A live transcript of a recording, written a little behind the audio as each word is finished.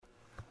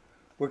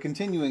We're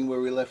continuing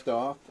where we left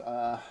off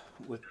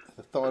with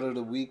the thought of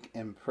the week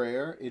and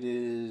prayer. It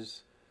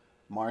is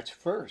March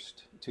 1st,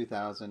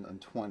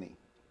 2020,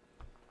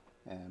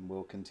 and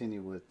we'll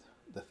continue with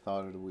the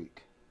thought of the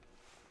week.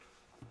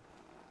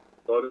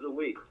 Thought of the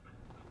week.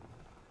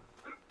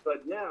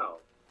 But now,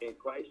 in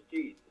Christ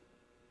Jesus,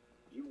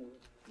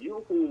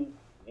 you who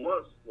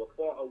once were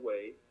far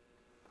away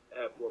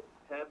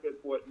have been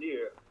brought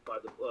near by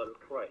the blood of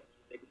Christ.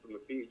 Take it from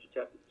Ephesians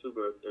chapter 2,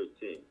 verse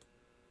 13.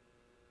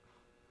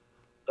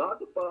 God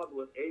the Father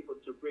was able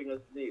to bring us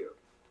near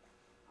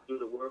through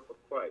the work of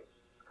Christ.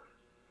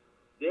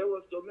 There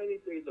were so many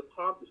things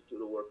accomplished through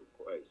the work of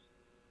Christ,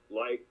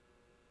 like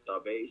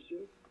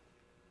salvation,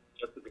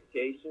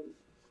 justification,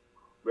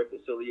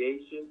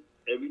 reconciliation,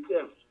 and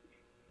redemption.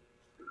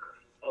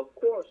 Of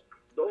course,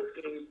 those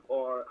things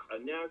are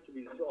a natural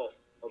result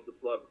of the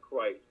blood of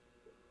Christ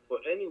for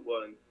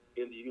anyone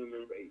in the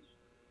human race,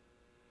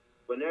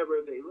 whenever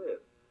they live.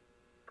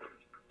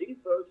 These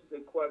verses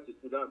and questions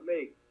do not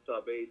make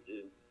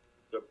salvation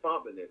the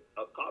prominent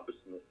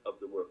accomplishment of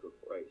the work of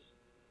Christ.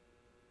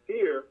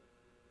 Here,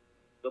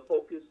 the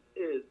focus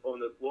is on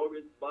the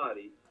glorious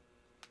body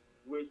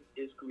which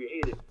is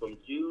created from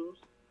Jews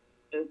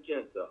and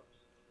Gentiles.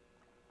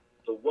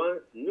 The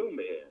one new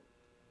man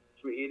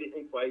created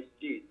in Christ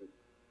Jesus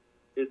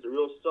is the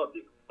real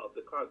subject of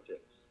the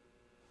context.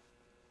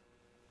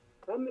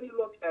 How many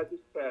look at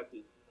this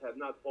passage have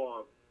not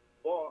gone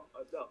far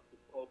enough to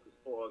focus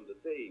on the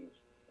things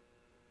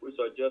which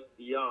are just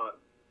beyond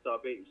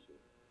salvation?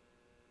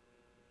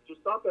 To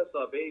stop at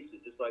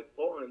salvation is like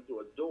going into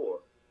a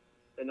door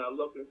and not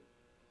looking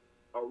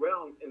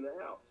around in the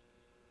house.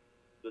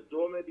 The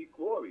door may be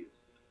glorious,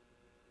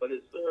 but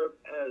it serves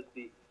as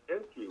the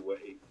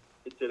entryway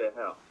into the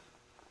house.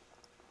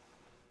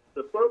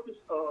 The purpose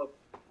of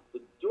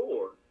the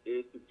door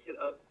is to get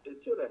us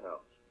into the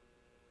house.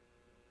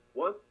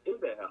 Once in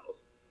the house,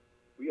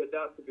 we are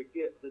not to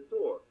forget the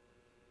door.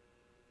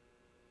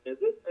 In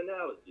this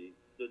analogy,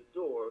 the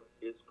door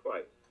is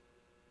Christ.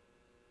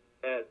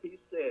 As he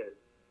said,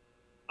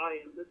 I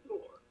am the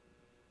door.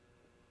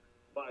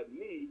 By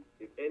me,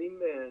 if any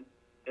man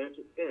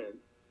enter in,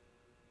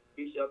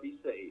 he shall be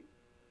saved,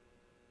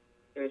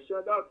 and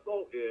shall not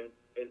go in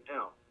and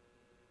out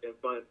and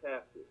find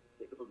passage.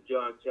 Take it from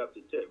John chapter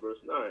 10, verse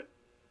 9.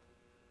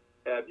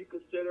 Have you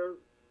considered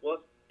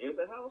what's in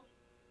the house?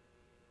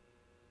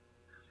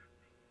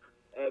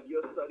 Have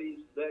your studies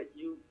that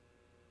you...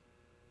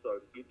 Sorry,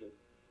 excuse me.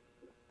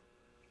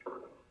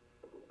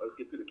 I was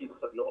getting to keep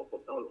cutting off. I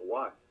don't know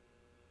why.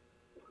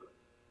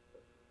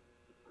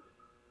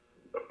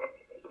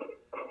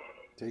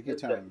 Take your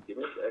time. Give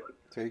me a second.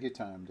 Take your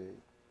time, Dave.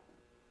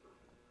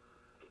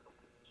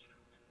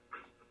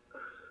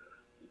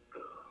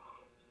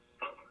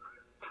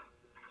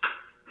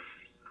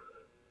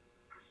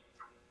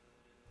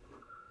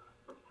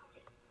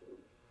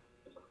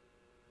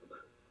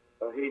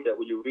 I hate that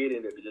when you're reading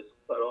it, it just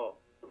cut off.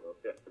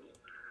 Okay.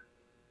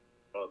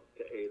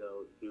 Okay,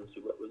 now do see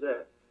what was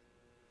that.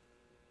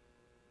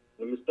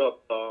 Let me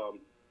stop.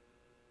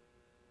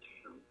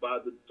 By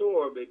the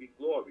door may be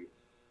glorious,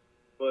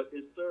 but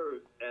it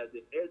serves as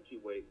an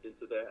entryway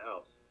into the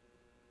house.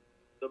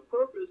 The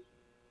purpose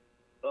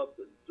of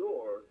the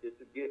door is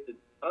to get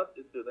us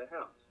into the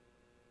house.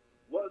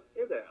 Once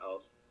in the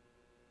house,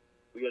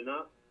 we are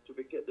not to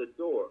forget the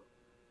door.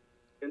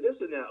 In this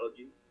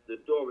analogy, the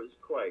door is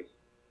Christ.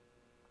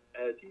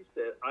 As he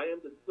said, I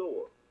am the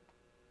door.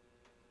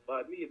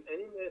 By me, if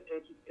any man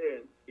enters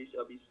in, he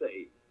shall be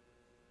saved.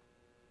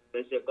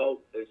 And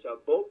shall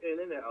go in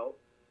and out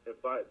and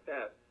find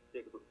path.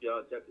 Take it from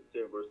John chapter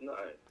 10, verse 9.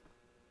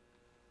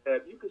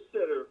 Have you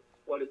considered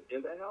what is in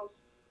the house?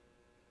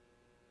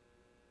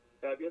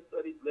 Have your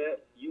studies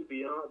led you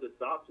beyond the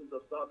doctrines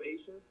of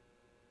salvation?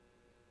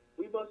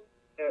 We must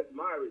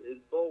admire his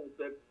bold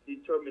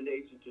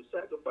determination to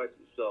sacrifice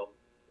himself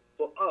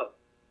for us.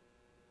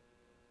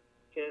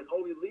 Can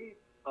only leave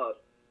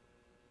us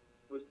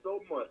with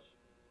so much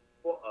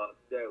for us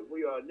that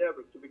we are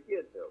never to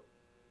forget him.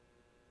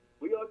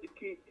 We ought to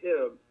keep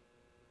him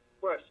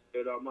fresh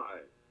in our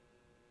mind.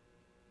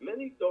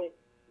 Many don't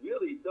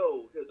really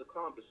know his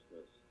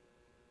accomplishments.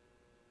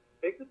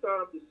 Take the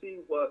time to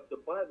see what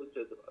the Bible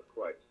says about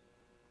Christ.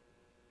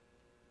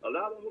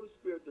 Allow the Holy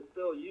Spirit to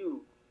fill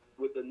you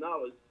with the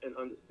knowledge and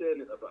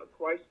understanding about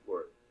Christ's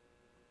work,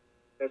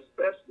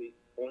 especially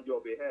on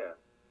your behalf.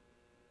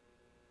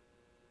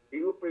 He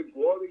will bring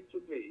glory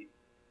to me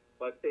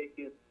by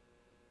taking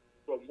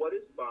from what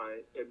is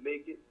mine and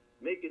making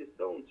it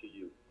known to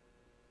you.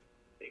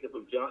 Take it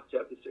from John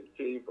chapter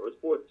 16, verse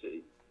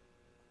 14.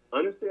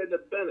 Understand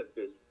the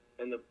benefits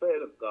and the plan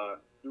of God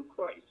through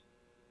Christ.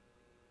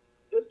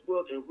 This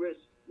will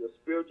enrich your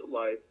spiritual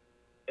life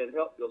and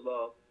help your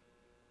love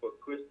for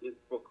Christ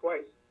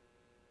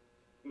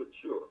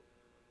mature.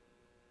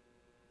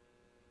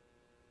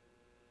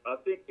 I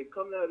think it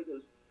coming out of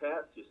this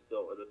passage,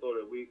 though, in the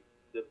thought of the week,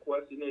 the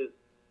question is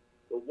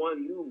the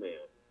one new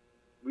man.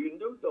 We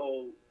knew,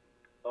 though,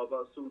 of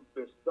us who've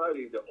been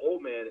studying, the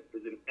old man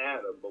is in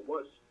Adam, but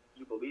once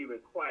you believe in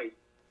Christ,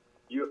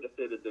 you're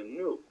considered the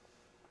new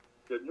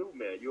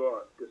man. You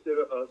are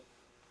considered us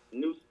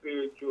new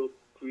spiritual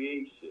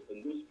creation, a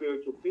new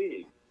spiritual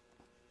being.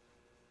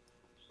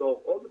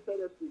 So all the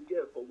credit we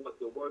get for what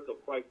the work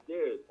of Christ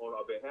did on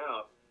our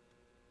behalf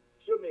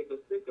should make us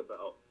think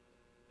about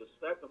the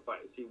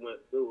sacrifice he went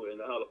through and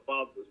how the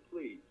Father was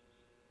pleased.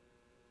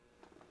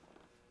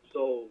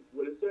 So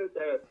when it says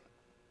that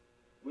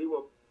we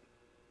were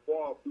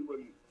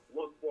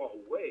once far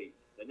away,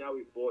 and now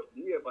we're brought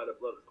near by the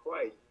blood of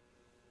Christ,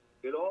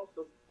 it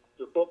also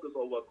to focus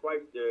on what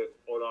Christ did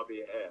on our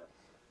behalf,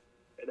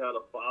 and how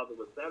the Father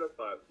was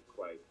satisfied with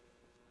Christ.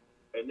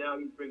 And now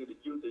he's bringing the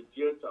Jews and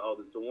Gentiles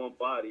into one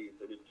body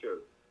into the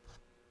church.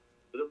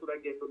 So that's what I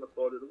get from the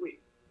thought of the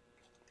week.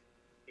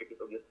 Taken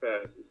from this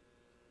passage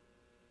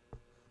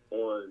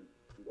on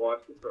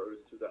March the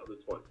 1st,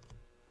 2020.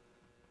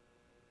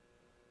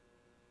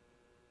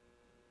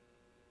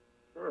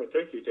 All right,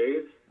 thank you,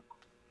 Dave.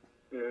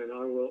 And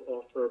I will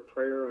offer a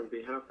prayer on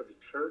behalf of the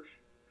church.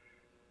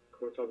 Of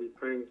course, I'll be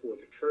praying for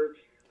the church,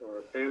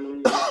 our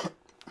families,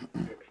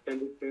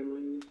 extended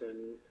families,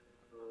 and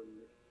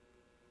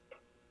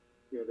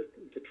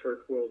the church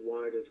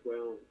worldwide as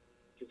well.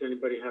 Does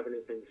anybody have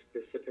anything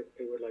specific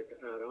they would like to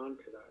add on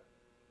to that?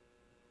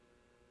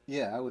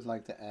 Yeah, I would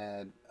like to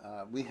add,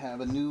 we have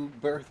a new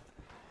birth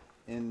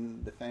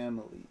in the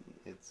family.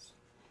 It's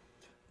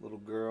a little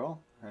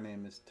girl. Her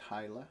name is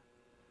Tyla,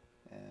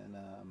 and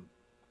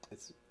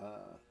it's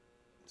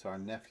our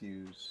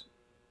nephew's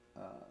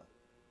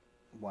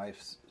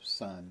wife's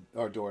son,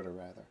 or daughter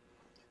rather.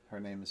 Her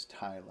name is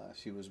Tyla.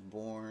 She was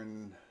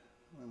born.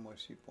 When was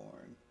she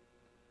born?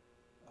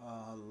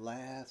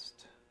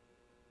 Last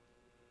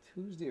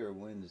Tuesday or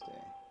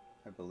Wednesday,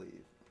 I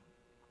believe.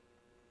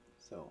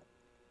 So,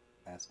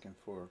 asking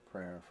for a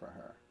prayer for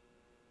her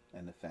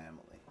and the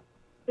family.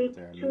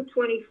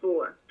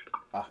 2/24.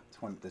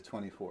 The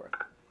 24th.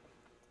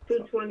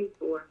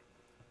 2/24.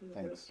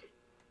 Thanks.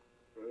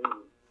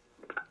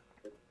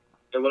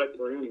 And what I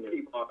can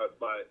keep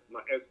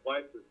my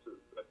ex-wife is to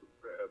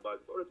prayer. My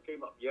daughter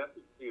came up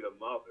yesterday to see her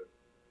mother,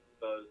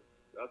 because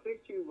I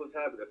think she was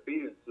having a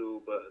feeding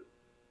tube, but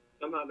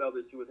somehow or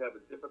other she was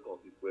having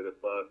difficulties with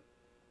it. But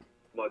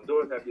my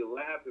daughter had me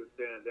laughing,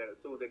 saying that as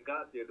soon as they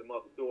got there, the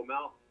mother threw them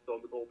out,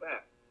 told them to go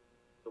back.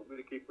 So we're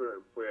going to keep her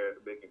in prayer,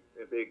 and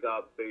make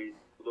God's face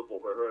look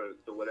over her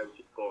to whatever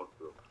she's going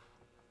through.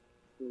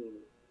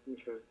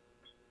 Okay.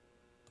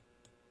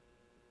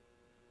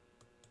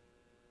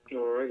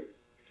 All right.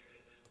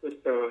 Let's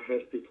bow our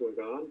heads before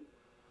God.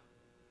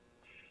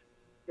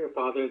 Dear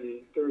Father,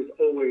 there is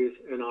always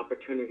an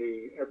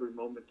opportunity every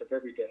moment of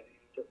every day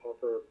to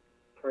offer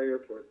prayer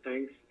for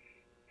thanks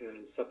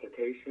and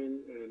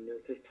supplication. And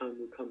at this time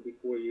we come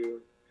before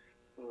you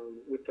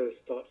with those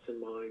thoughts in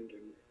mind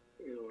and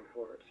in our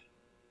hearts.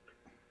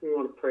 We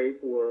want to pray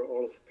for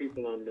all of the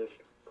people on this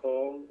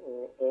call,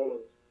 or all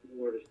of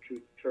Word is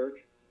Truth Church,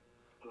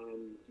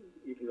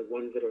 even the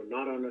ones that are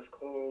not on this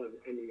call, and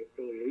any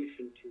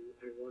affiliation to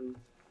anyone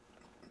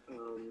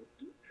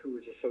who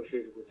is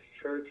associated with the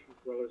church,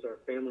 as well as our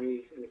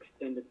families and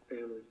extended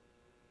families.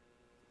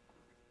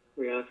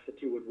 We ask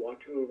that you would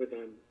watch over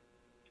them,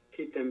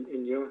 keep them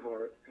in your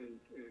heart, and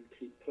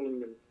keep pulling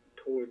them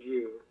toward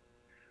you.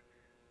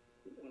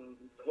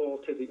 Call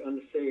to the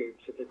unsaved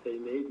so that they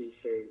may be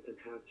saved and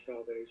have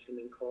salvation,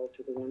 and call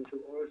to the ones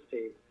who are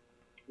saved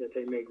that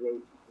they may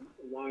grow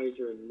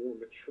wiser and more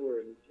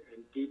mature and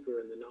deeper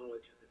in the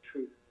knowledge of the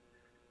truth.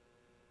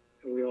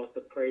 And we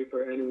also pray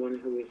for anyone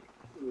who is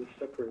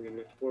suffering in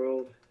this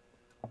world,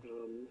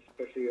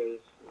 especially as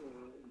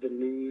the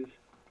news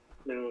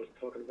now is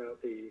talking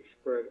about the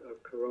spread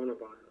of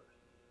coronavirus.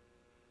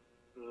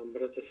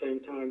 But at the same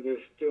time,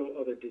 there's still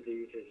other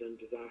diseases and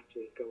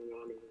disasters going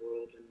on in the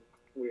world, and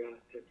we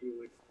ask that you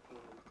would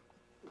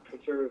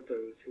preserve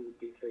those who would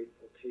be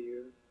faithful to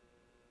you,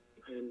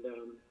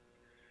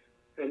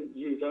 and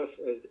use us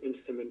as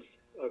instruments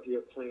of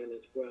your plan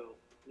as well.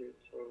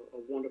 It's a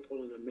wonderful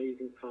and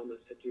amazing promise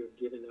that you have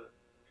given us,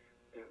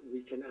 that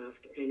we can ask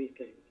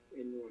anything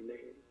in your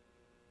name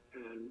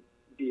and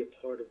be a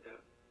part of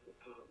that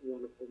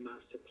wonderful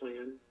master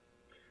plan.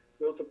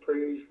 We also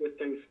praise with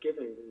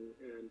thanksgiving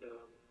and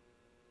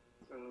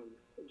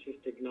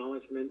just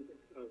acknowledgement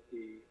of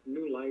the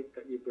new life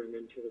that you bring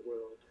into the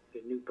world,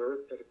 the new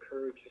birth that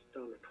occurred just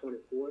on the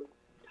 24th,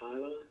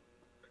 Tyla.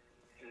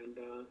 And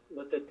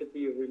let that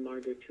be a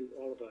reminder to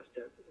all of us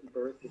that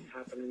birth is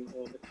happening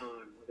all the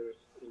time, whether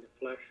it's in the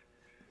flesh,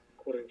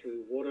 according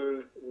to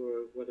water,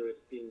 or whether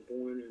it's being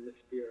born in the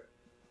spirit.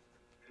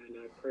 And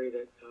I pray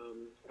that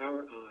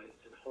our eyes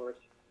and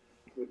hearts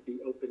would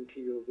be open to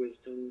your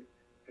wisdom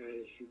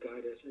as you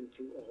guide us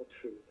into all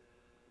truth.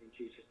 In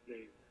Jesus'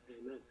 name,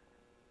 amen.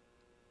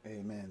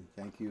 Amen.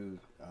 Thank you,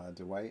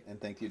 Dwight, and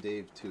thank you,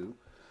 Dave, too.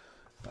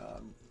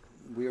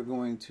 We are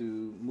going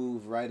to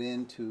move right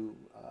into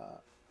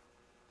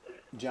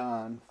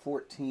John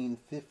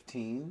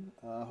 14:15.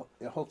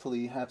 Hopefully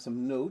you have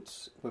some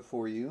notes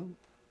before you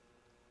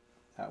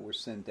that were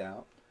sent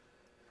out.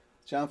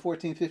 John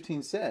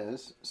 14:15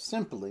 says,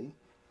 simply,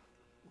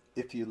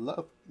 if you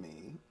love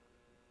me,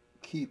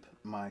 keep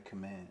my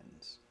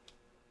commands.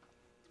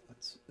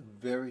 It's a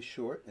very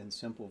short and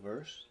simple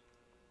verse.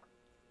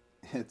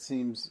 It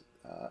seems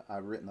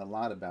I've written a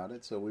lot about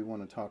it, so we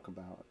want to talk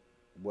about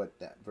what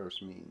that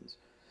verse means.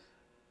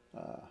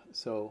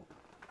 So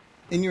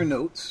in your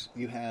notes,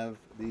 you have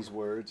these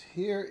words.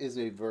 Here is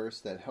a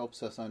verse that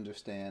helps us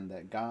understand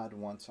that God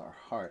wants our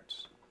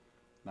hearts,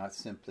 not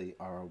simply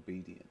our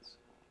obedience.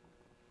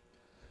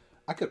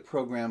 I could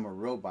program a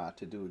robot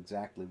to do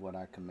exactly what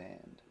I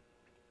command.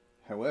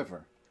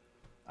 However,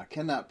 I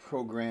cannot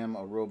program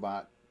a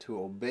robot to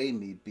obey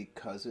me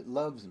because it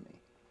loves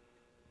me.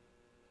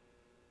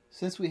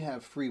 Since we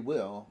have free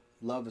will,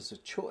 love is a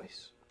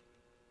choice,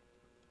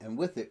 and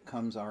with it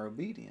comes our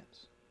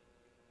obedience.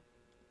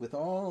 With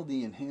all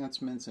the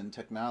enhancements and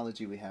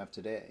technology we have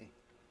today,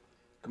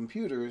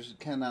 computers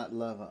cannot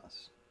love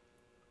us.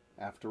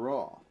 After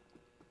all,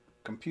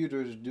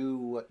 computers do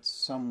what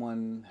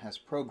someone has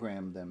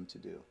programmed them to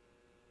do.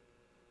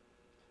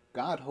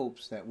 God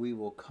hopes that we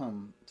will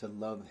come to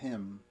love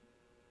Him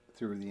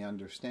through the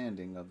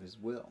understanding of His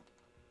will.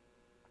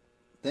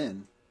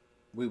 Then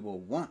we will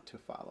want to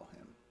follow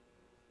Him.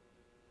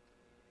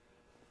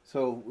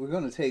 So we're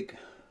going to take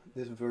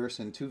this verse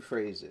in two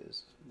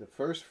phrases. The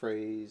first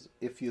phrase,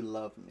 if you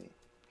love me.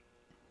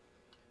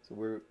 So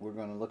we're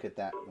going to look at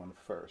that one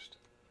first.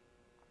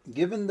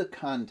 Given the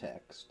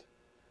context,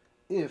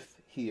 if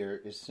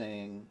here is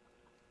saying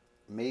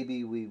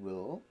maybe we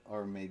will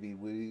or maybe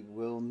we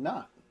will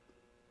not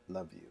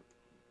love you.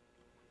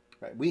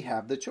 Right? We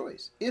have the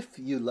choice. If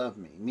you love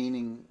me,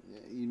 meaning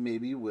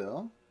maybe you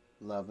will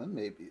love him,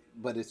 maybe,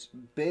 but it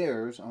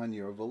bears on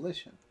your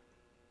volition.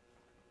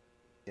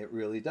 It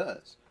really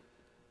does.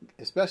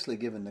 Especially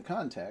given the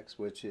context,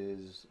 which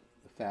is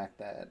the fact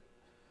that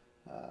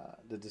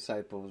the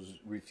disciples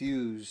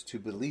refused to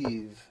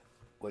believe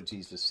what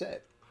Jesus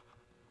said.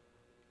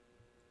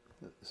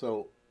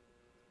 So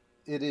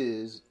it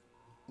is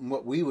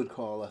what we would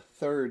call a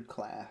third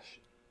class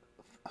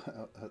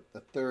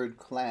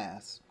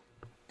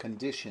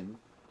condition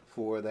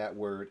for that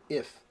word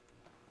if.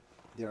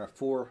 There are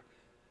 4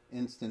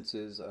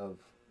 instances of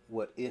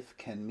what if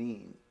can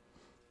mean.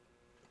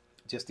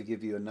 Just to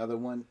give you another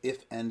one,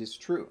 if and is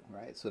true,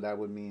 right? So that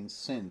would mean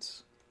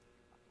since.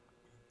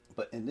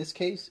 But in this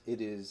case,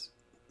 it is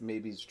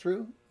maybe it's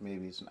true,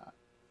 maybe it's not.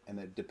 And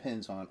it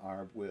depends on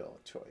our will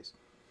choice.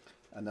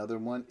 Another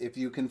one, if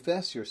you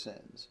confess your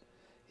sins,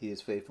 He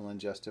is faithful and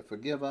just to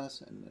forgive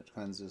us and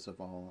cleanse us of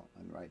all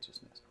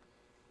unrighteousness.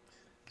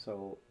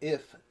 So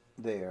if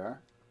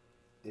there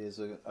is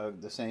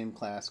the same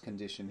class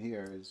condition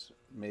here is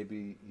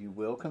maybe you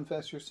will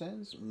confess your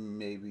sins,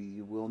 maybe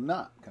you will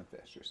not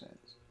confess your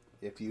sins.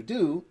 If you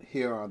do,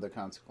 here are the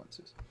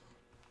consequences.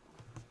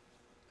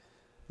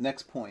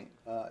 Next point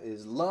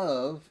is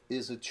love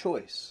is a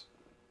choice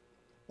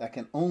that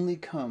can only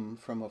come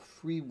from a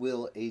free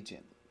will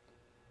agent.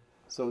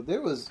 So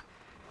there was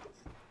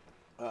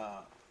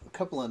a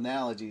couple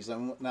analogies.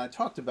 And I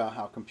talked about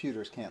how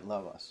computers can't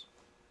love us.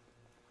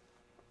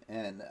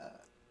 And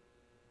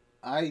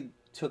I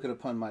took it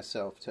upon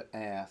myself to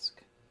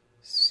ask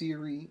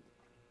Siri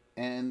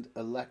and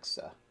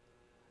Alexa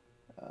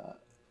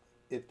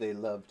if they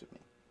loved me.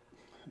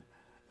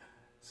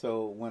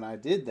 So when I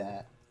did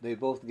that, they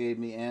both gave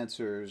me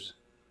answers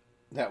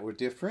that were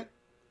different.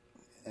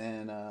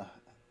 And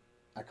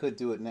I could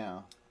do it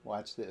now.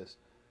 Watch this.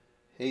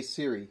 Hey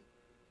Siri,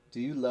 do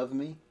you love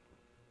me?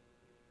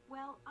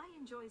 Well, I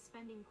enjoy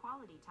spending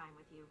quality time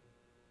with you.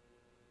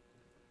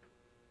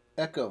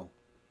 Echo,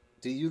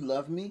 do you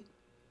love me?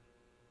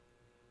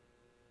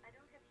 I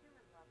don't have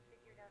human love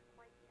figured out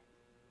quite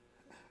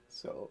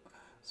yet.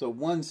 So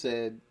one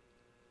said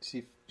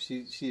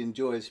she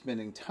enjoys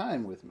spending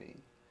time with me,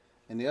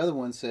 and the other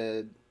one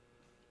said,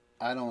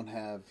 I don't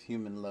have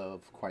human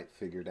love quite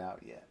figured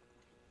out yet.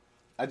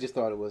 I just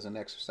thought it was an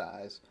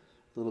exercise,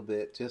 a little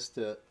bit, just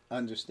to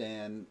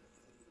understand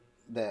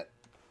that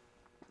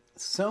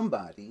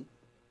somebody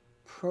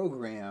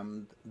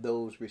programmed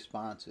those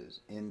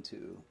responses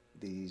into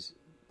these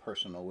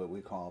what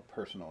we call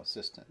personal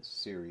assistants,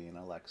 Siri and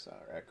Alexa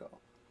or Echo.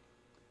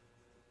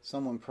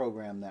 Someone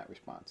programmed that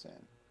response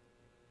in.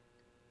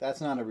 That's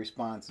not a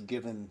response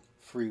given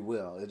free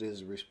will. It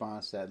is a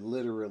response that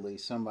literally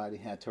somebody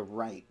had to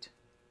write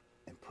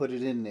and put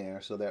it in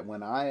there so that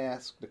when I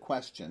ask the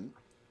question,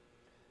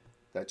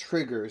 that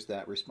triggers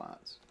that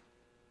response.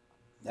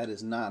 That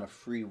is not a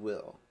free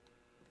will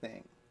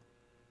thing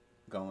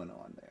going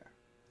on there.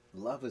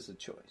 Love is a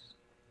choice.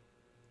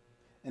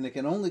 And it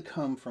can only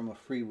come from a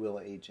free will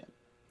agent.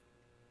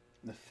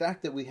 The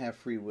fact that we have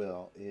free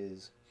will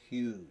is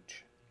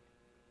huge.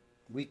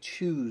 We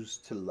choose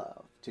to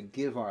love, to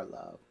give our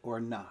love,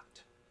 or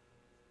not.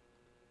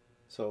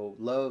 So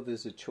love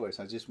is a choice.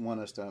 I just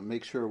want us to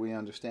make sure we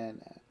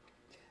understand that.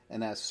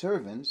 And as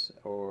servants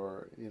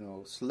or,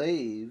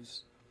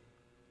 slaves,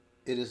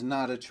 it is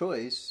not a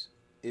choice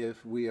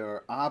if we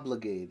are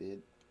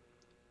obligated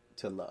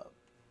to love.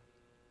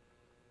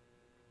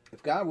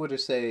 If God were to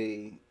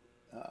say,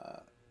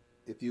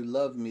 if you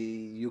love me,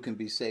 you can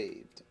be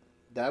saved,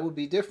 that would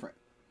be different.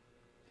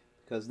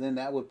 because then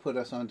that would put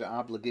us under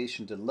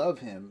obligation to love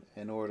him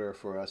in order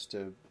for us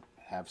to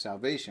have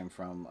salvation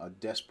from a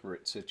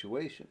desperate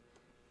situation.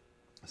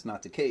 That's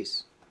not the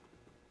case.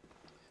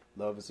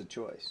 Love is a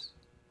choice.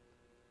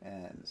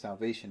 And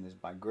salvation is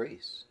by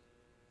grace,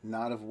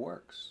 not of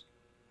works.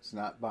 It's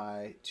not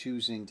by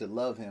choosing to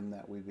love him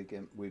that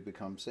we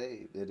become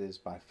saved. It is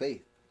by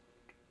faith,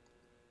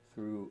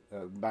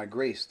 by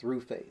grace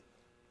through faith.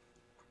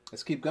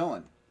 Let's keep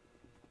going.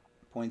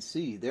 Point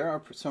C, there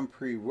are some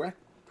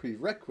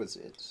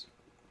prerequisites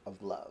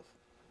of love.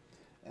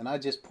 And I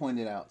just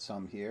pointed out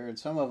some here, and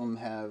some of them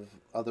have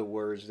other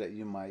words that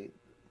you might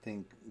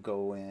think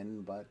go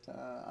in, but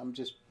I'm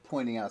just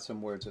pointing out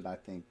some words that I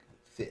think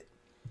fit.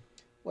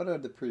 What are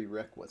the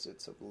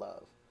prerequisites of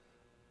love?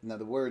 Now,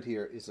 the word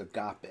here is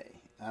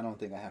agape. I don't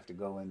think I have to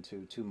go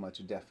into too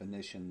much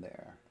definition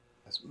there,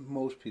 as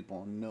most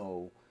people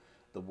know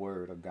the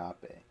word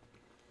agape.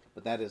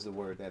 But that is the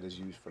word that is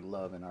used for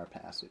love in our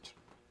passage.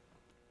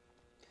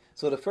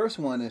 So the first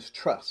one is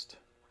trust.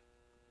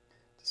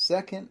 The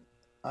second,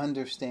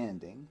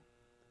 understanding.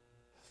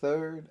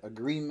 Third,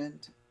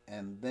 agreement.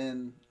 And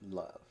then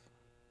love.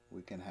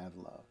 We can have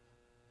love.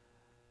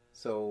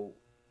 So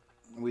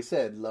we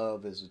said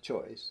love is a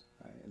choice,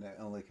 right? And that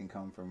only can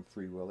come from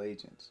free will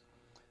agents.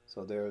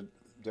 So there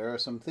are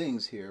some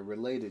things here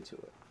related to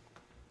it.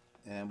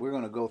 And we're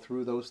going to go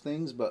through those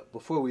things. But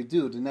before we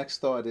do, the next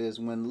thought is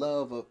when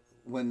love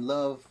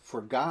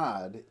for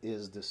God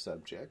is the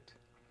subject,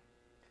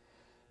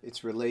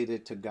 it's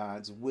related to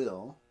God's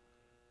will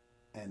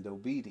and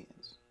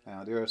obedience.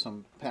 Now, there are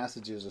some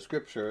passages of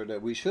Scripture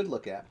that we should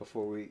look at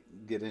before we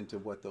get into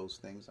what those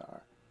things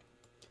are.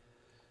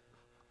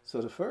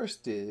 So the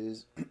first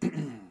is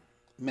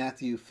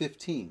Matthew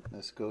 15.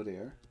 Let's go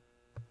there.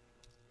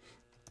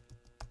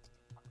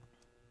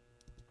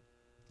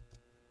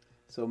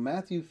 So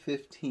Matthew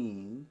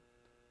 15,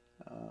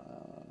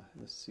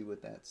 let's see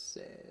what that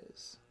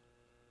says.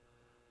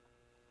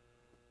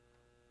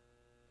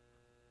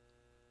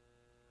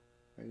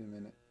 Wait a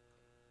minute.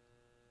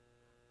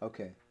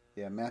 Okay,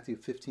 yeah, Matthew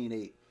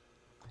 15:8.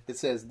 It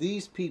says,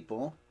 "These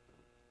people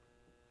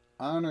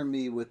honor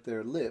me with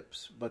their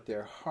lips, but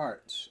their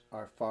hearts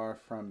are far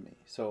from me."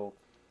 So,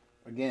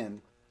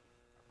 again,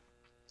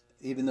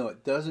 even though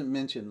it doesn't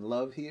mention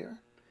love here,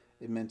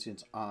 it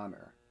mentions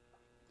honor.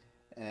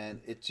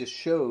 And it just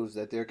shows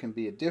that there can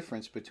be a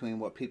difference between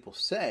what people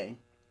say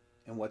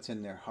and what's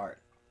in their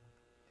heart.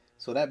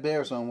 So that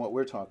bears on what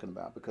we're talking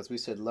about, because we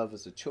said love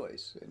is a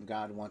choice, and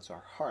God wants our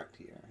heart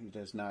here. He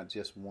does not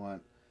just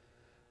want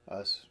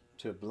us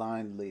to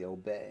blindly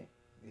obey.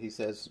 He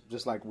says,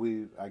 just like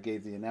I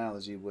gave the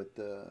analogy with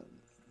the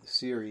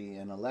Siri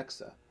and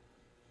Alexa,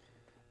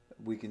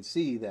 we can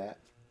see that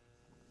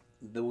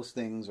those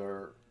things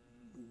are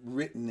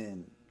written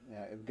in.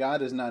 If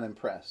God is not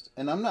impressed,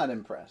 and I'm not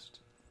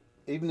impressed,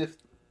 even if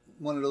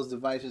one of those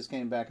devices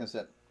came back and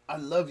said, "I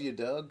love you,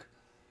 Doug,"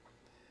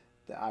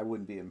 that I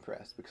wouldn't be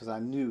impressed, because I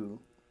knew,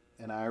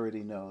 and I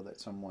already know,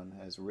 that someone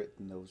has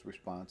written those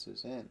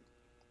responses in.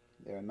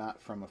 They're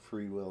not from a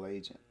free will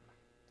agent.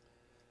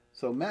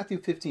 So Matthew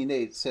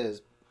 15:8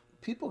 says,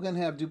 people can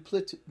have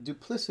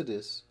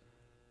duplicitous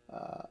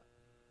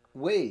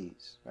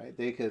ways, right?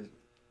 They could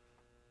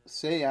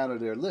say out of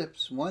their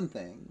lips one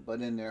thing,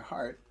 but in their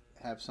heart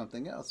have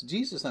something else.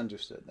 Jesus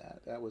understood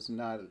that. That was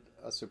not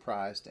a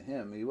surprise to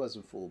him. He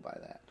wasn't fooled by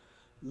that.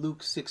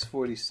 Luke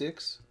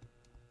 6:46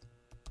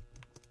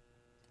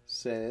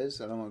 says,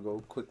 I don't want to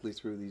go quickly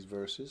through these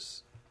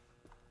verses,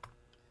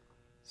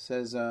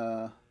 says,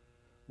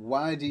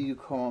 "Why do you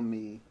call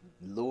me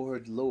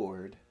Lord,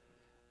 Lord,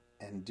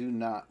 and do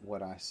not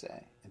what I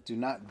say, and do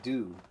not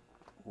do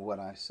what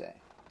I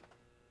say?"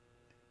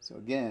 So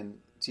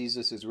again,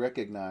 Jesus is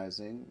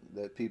recognizing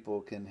that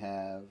people can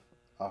have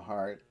a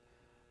heart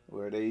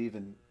where they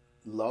even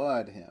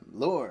laud him,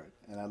 Lord.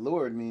 And a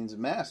Lord means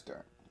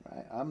master,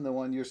 right? I'm the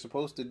one you're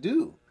supposed to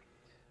do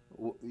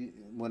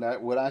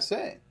what I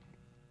say.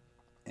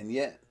 And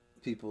yet,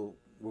 people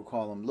will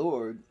call him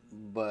Lord,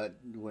 but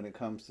when it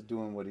comes to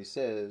doing what he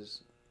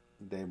says,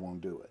 they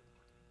won't do it.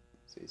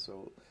 See,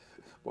 so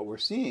what we're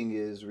seeing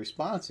is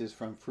responses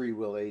from free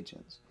will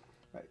agents.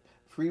 Right?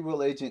 Free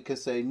will agent could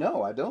say,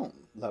 "No, I don't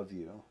love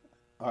you,"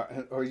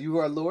 or "You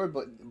are Lord,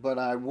 but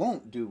I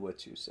won't do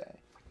what you say."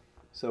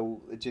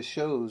 So it just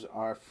shows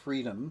our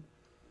freedom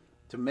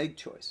to make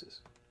choices.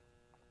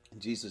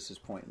 And Jesus is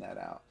pointing that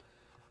out.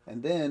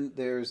 And then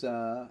there's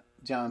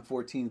John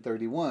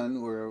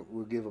 14:31, where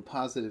we'll give a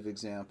positive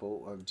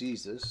example of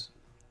Jesus.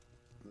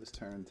 Let's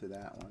turn to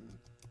that one.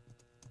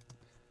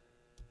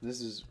 This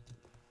is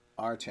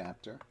our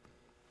chapter.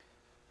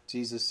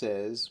 Jesus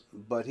says,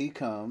 "But he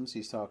comes,"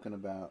 he's talking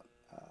about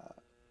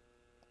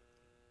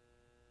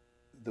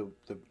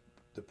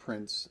the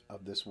prince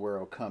of this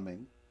world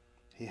coming.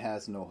 He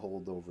has no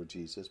hold over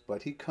Jesus,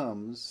 but he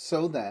comes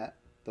so that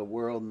the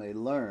world may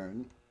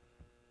learn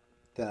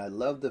that I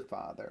love the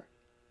Father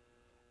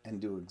and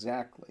do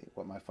exactly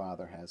what my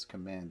Father has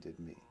commanded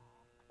me.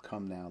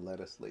 Come now, let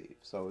us leave.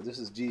 So this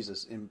is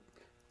Jesus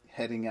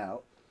heading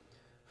out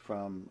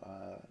from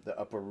the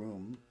upper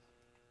room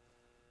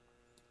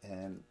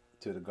and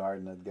to the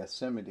Garden of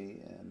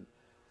Gethsemane, and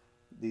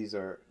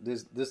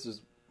this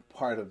is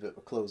part of a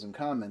closing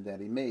comment that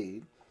he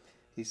made.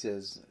 He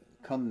says,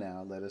 "Come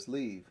now, let us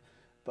leave."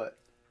 But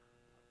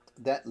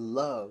that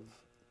love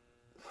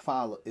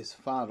followed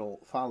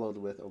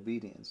with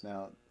obedience.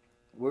 Now,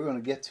 we're going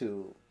to get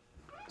to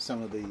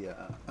some of the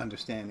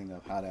understanding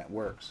of how that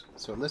works.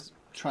 So let's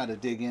try to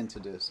dig into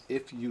this.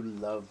 If you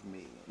love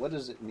me, what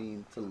does it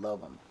mean to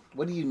love him?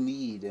 What do you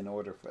need in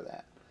order for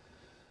that?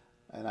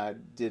 And I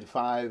did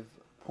 5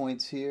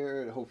 points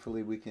here.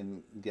 Hopefully we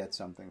can get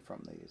something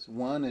from these.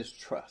 One is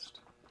trust.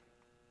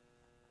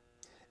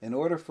 In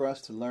order for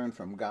us to learn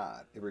from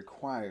God, it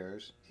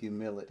requires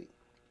humility.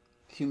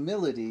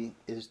 Humility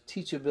is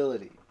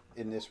teachability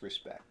in this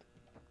respect.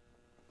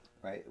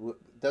 Right?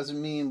 It doesn't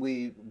mean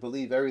we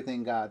believe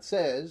everything God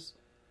says,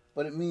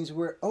 but it means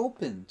we're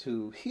open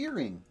to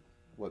hearing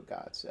what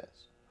God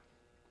says.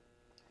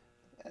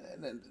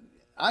 And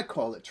I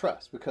call it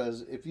trust,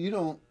 because if you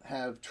don't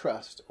have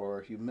trust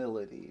or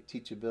humility,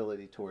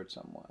 teachability towards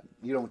someone,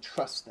 you don't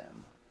trust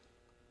them,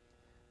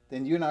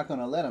 then you're not going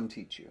to let them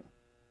teach you.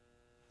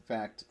 In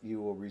fact,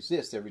 you will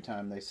resist every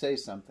time they say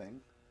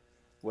something,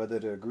 whether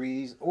it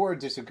agrees or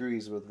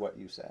disagrees with what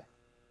you say.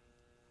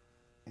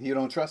 You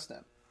don't trust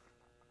them.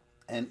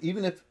 And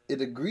even if it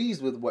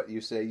agrees with what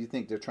you say, you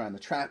think they're trying to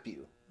trap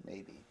you,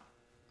 maybe.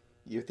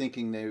 You're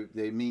thinking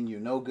they mean you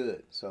no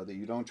good, so that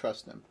you don't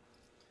trust them.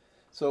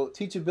 So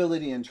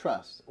teachability and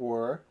trust,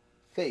 or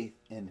faith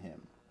in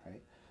him,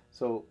 right?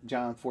 So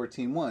John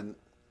 14:1,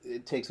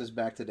 it takes us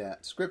back to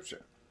that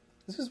scripture.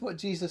 This is what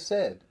Jesus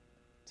said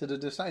to the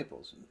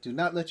disciples. Do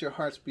not let your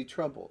hearts be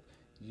troubled.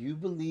 You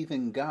believe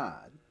in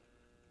God,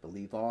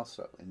 believe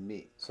also in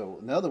me. So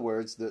in other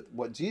words,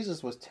 what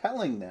Jesus was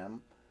telling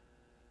them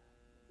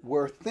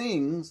were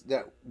things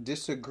that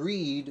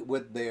disagreed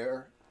with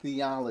their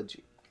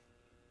theology.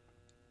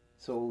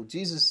 So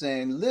Jesus is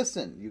saying,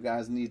 listen, you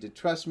guys need to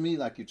trust me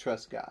like you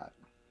trust God.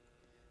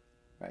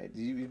 Right?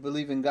 You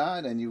believe in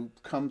God and you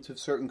come to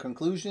certain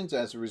conclusions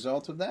as a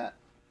result of that?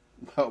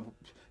 Well,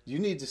 you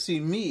need to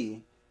see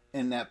me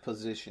in that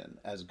position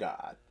as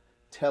God,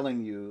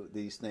 telling you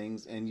these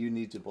things, and you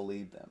need to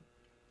believe them.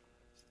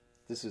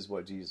 This is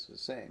what Jesus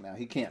is saying. Now,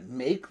 he can't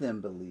make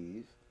them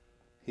believe.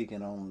 He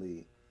can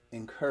only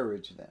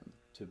encourage them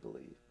to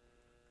believe.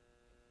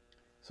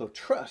 So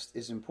trust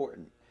is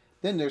important.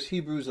 Then there's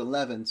Hebrews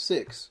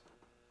 11:6.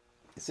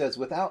 It says,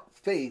 without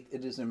faith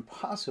it is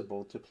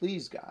impossible to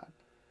please God.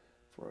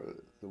 For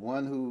the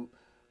one who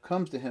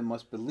comes to him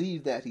must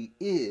believe that he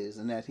is,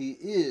 and that he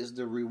is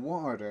the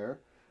rewarder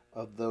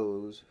of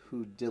those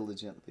who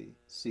diligently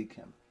seek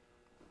him.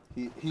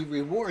 He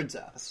rewards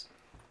us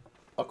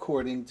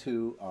according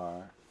to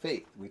our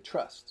faith. We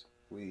trust.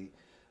 We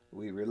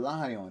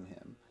rely on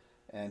him.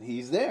 And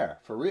he's there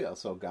for real.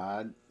 So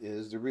God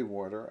is the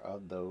rewarder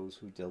of those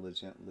who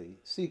diligently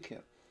seek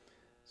him.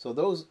 So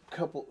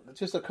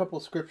just a couple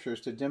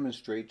scriptures to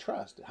demonstrate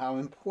trust, how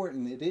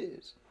important it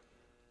is.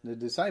 The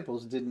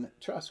disciples didn't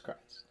trust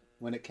Christ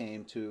when it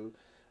came to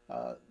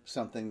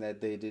something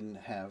that they didn't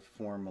have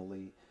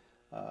formally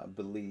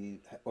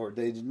believe, or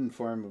they didn't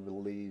formally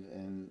believe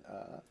in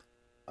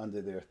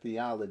under their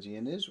theology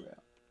in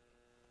Israel.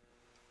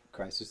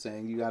 Christ is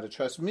saying, you got to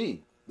trust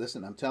me.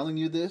 Listen, I'm telling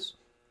you this.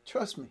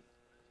 Trust me.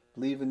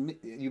 Believe in me.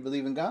 You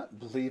believe in God?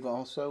 Believe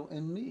also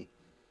in me.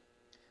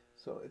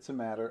 So it's a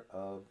matter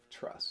of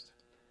trust.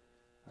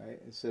 Right?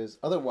 It says,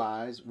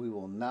 otherwise we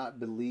will not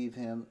believe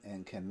him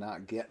and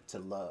cannot get to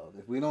love.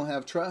 If we don't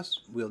have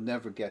trust, we'll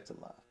never get to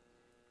love.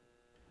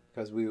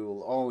 Because we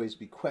will always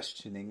be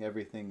questioning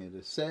everything that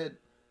is said,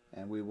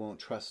 and we won't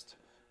trust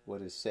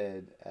what is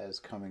said as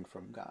coming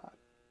from God.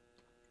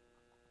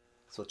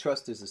 So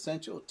trust is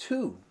essential.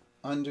 2,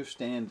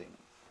 understanding.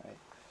 Right?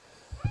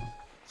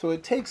 So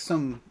it takes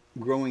some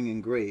growing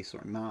in grace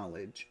or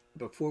knowledge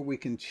before we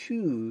can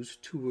choose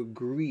to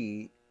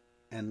agree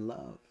and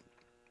love.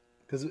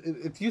 Because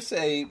if you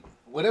say,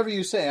 whatever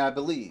you say, I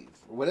believe,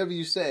 or whatever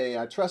you say,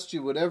 I trust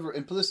you, whatever,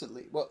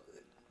 implicitly, well,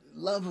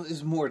 love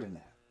is more than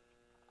that.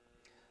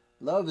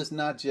 Love is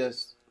not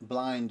just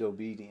blind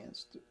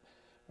obedience.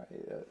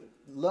 Right?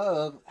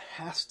 Love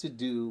has to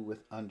do with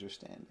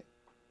understanding.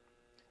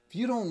 If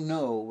you don't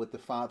know what the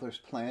Father's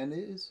plan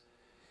is,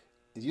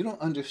 if you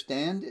don't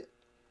understand it,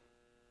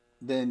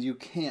 then you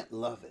can't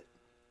love it.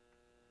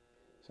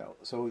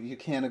 So you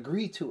can't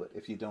agree to it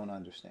if you don't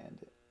understand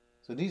it.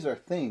 So these are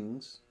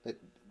things that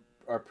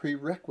are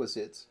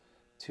prerequisites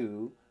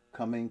to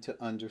coming to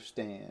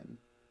understand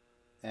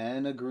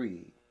and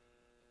agree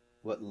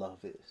what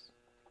love is.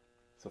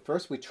 So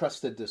first we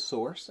trusted the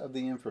source of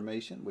the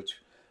information, which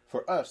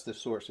for us the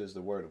source is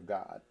the Word of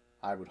God.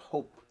 I would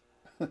hope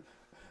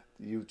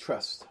you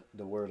trust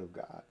the Word of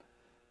God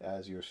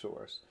as your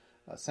source.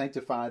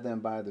 Sanctify them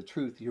by the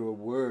truth. Your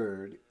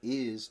word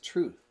is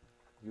truth.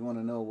 If you want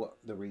to know what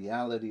the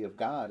reality of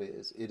God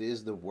is, it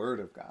is the Word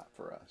of God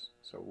for us.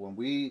 So when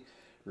we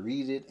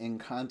read it in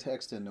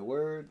context in the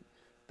Word,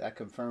 that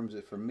confirms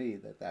it for me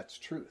that that's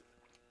truth.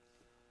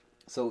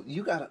 So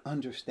you got to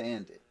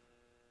understand it.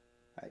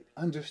 Right?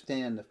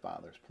 Understand the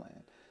Father's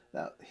plan.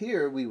 Now,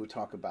 here we would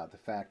talk about the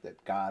fact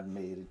that God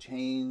made a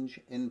change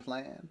in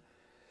plan,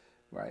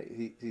 right?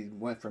 He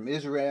went from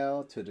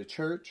Israel to the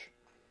church,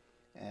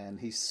 and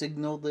he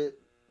signaled it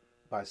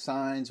by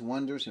signs,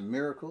 wonders, and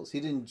miracles. He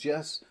didn't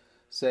just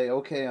say,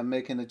 okay, I'm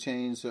making a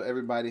change, so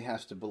everybody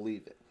has to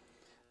believe it.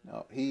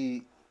 No,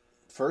 he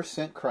first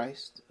sent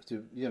Christ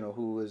to,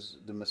 who was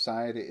the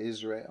Messiah to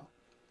Israel.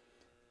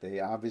 They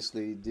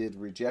obviously did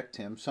reject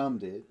him. Some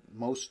did.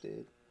 Most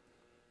did.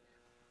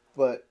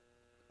 But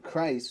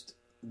Christ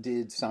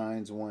did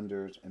signs,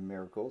 wonders, and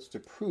miracles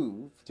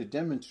to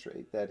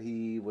demonstrate that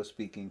he was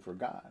speaking for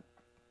God.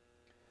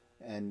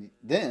 And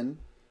then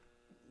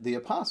the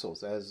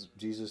apostles, as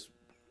Jesus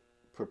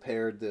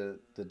prepared the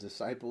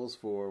disciples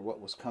for what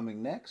was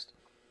coming next,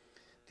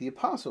 the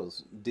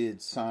apostles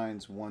did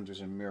signs, wonders,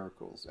 and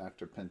miracles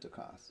after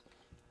Pentecost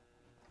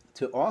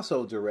to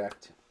also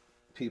direct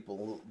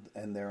people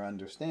and their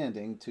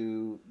understanding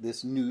to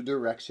this new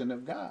direction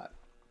of God.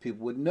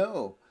 People would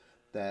know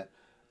that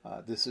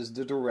this is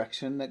the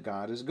direction that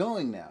God is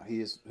going now.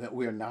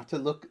 We are not to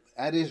look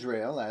at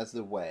Israel as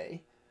the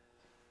way.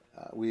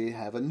 We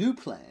have a new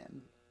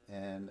plan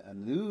and a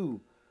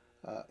new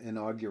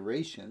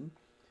inauguration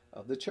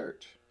of the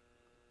church.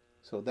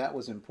 So that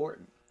was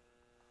important.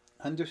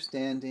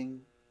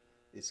 Understanding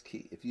is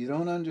key. If you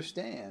don't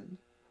understand,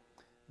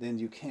 then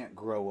you can't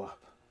grow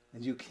up.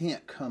 And you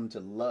can't come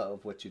to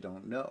love what you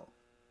don't know.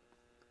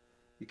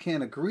 You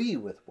can't agree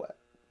with what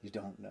you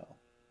don't know.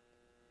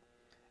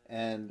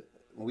 And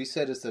when we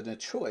said it's a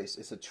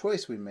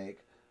choice we make.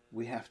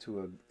 We have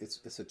to.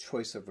 It's a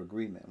choice of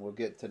agreement. We'll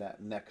get to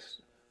that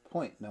next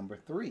point, number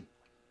 3.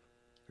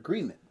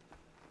 Agreement.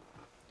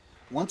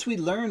 Once we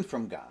learn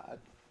from God,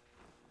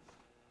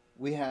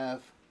 we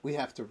have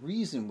to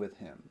reason with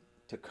him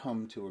to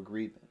come to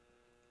agreement.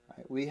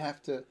 Right? We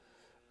have to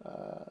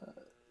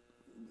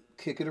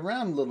kick it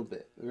around a little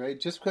bit. Right?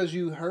 Just because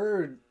you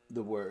heard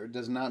the word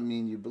does not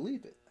mean you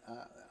believe it.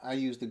 I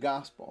use the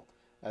gospel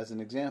as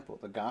an example.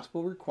 The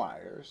gospel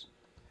requires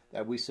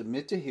that we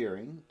submit to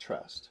hearing,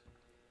 trust,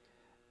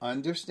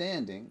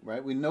 understanding,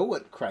 right? We know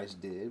what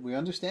Christ did. We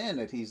understand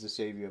that he's the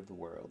Savior of the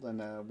world.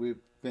 And we've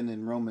been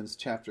in Romans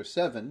chapter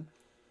 7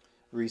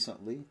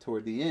 recently,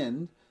 toward the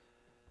end,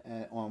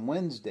 on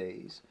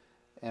Wednesdays.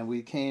 And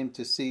we came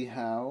to see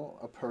how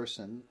a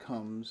person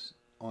comes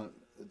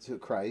to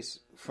Christ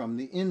from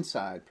the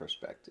inside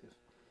perspective.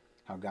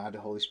 How God the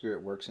Holy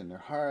Spirit works in their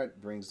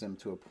heart, brings them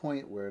to a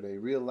point where they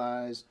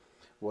realize,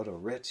 what a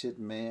wretched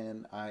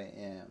man I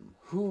am.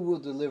 Who will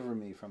deliver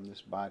me from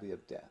this body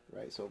of death?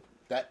 Right? So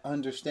that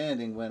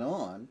understanding went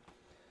on,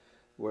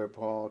 where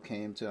Paul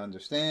came to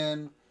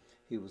understand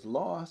he was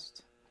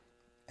lost,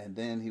 and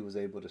then he was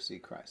able to see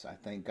Christ. I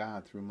thank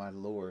God through my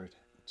Lord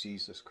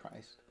Jesus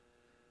Christ.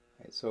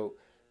 Right? So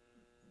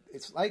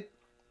it's like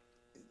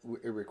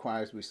it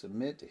requires we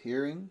submit to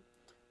hearing,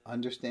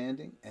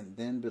 understanding, and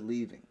then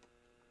believing.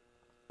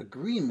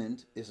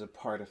 Agreement is a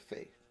part of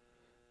faith,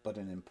 but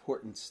an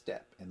important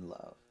step in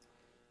love.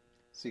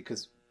 See,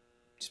 because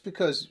just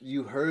because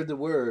you heard the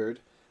word,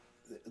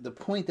 the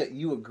point that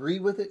you agree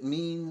with it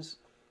means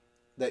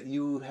that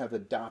you have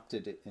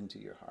adopted it into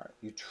your heart.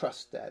 You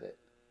trust that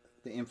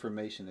the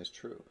information is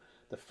true.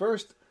 The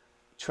first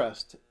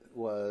trust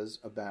was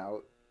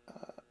about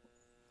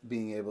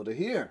being able to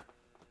hear,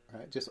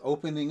 right? Just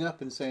opening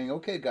up and saying,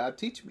 "Okay, God,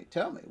 teach me.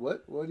 Tell me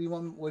what do you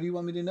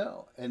want me to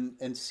know?"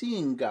 And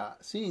seeing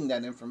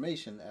that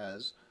information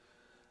as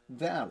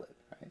valid,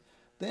 right?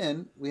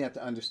 Then we have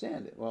to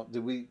understand it. Well,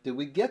 did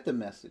we get the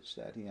message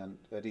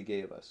that he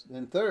gave us?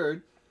 Then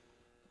third,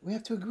 we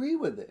have to agree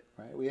with it,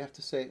 right? We have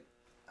to say,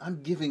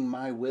 I'm giving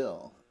my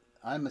will.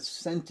 I'm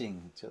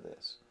assenting to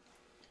this,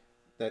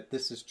 that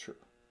this is true.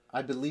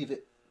 I believe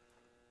it.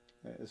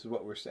 This is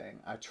what we're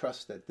saying. I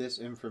trust that this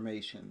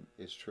information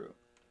is true.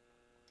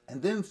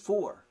 And then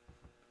 4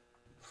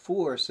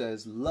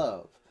 says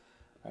love,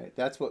 right?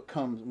 That's what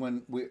comes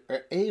when we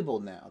are able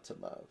now to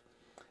love.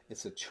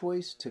 It's a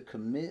choice to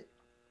commit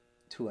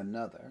to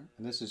another,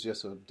 and this is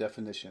just a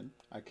definition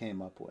I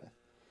came up with.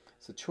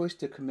 It's a choice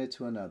to commit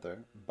to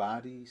another,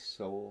 body,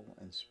 soul,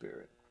 and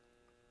spirit.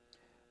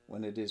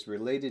 When it is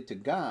related to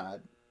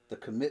God, the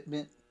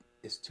commitment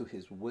is to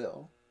his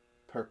will,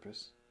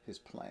 purpose, his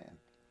plan.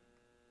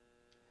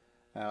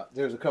 Now,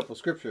 there's a couple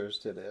scriptures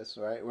to this,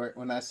 right?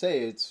 When I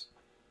say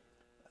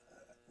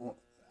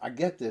I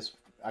get this,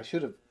 I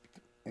should have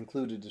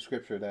included the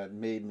scripture that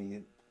made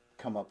me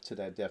come up to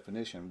that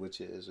definition, which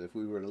is, if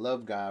we were to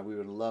love God, we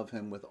would love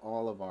him with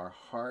all of our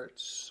heart,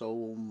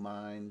 soul,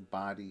 mind,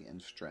 body,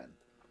 and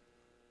strength.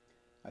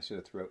 I should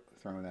have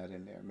thrown that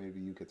in there.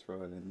 Maybe you could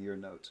throw it in your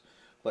notes.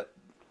 But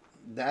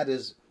that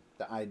is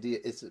the idea.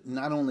 It's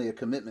not only a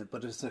commitment,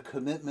 but it's a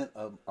commitment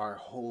of our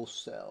whole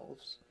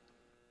selves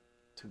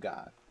to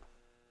God.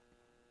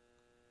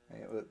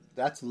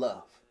 That's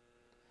love.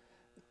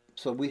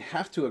 So we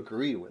have to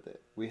agree with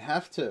it. We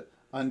have to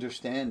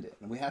understand it.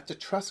 And we have to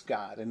trust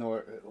God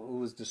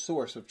who is the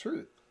source of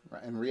truth,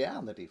 right, and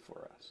reality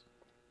for us.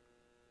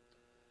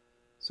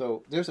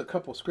 So there's a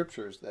couple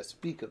scriptures that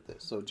speak of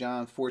this. So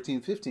John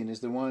 14:15 is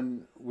the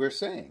one we're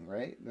saying,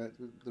 right?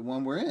 The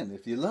one we're in.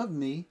 If you love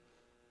me,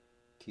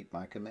 keep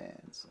my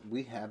commands.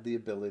 We have the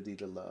ability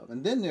to love.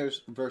 And then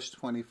there's verse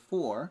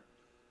 24,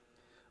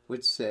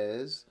 which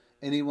says,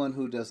 anyone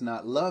who does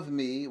not love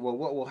me, well,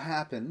 what will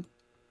happen?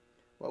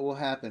 What will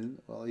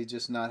happen? Well, he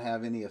just not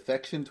have any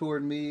affection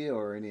toward me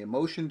or any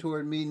emotion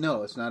toward me?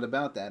 No, it's not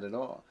about that at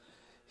all.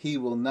 He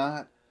will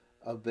not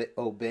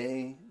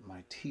obey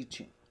my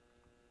teaching.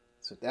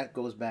 So that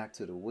goes back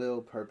to the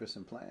will, purpose,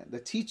 and plan. The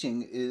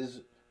teaching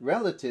is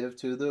relative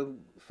to the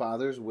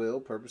Father's will,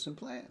 purpose, and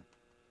plan.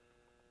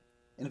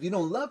 And if you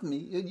don't love me,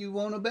 you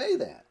won't obey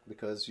that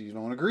because you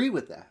don't agree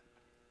with that.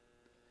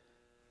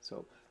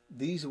 So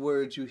these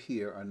words you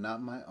hear are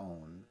not my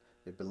own.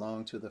 They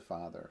belong to the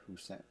Father who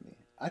sent me.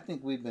 I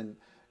think we've been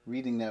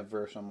reading that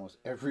verse almost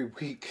every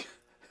week.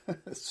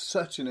 It's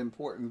such an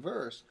important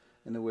verse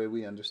in the way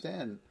we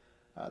understand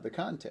the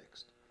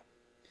context.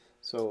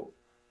 So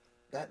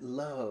that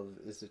love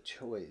is a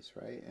choice,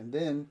 right? And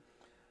then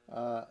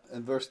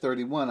in verse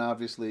 31,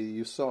 obviously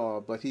you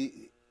saw, but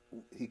he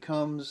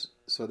comes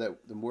so that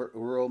the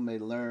world may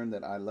learn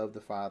that I love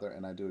the Father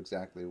and I do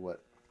exactly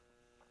what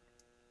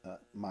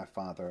my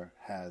Father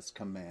has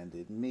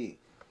commanded me.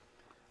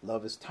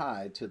 Love is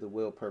tied to the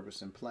will,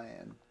 purpose, and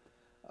plan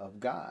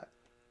of God.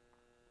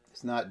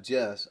 It's not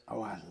just,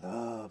 oh, I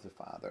love the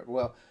Father.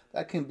 Well,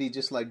 that can be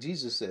just like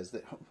Jesus says,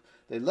 that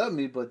they love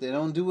me, but they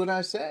don't do what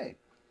I say.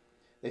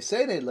 They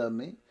say they love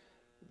me.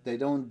 They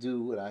don't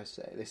do what I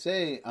say. They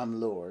say I'm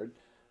Lord,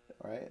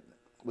 right?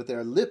 With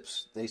their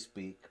lips they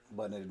speak,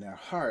 but in their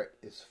heart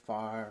is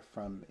far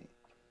from me.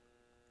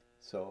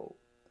 So,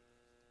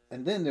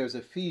 and then there's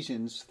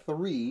Ephesians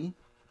 3.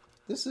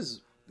 This is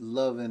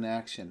love in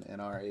action in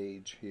our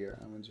age here.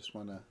 I just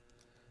want to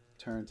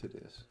turn to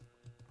this.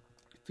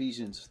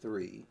 Ephesians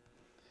 3.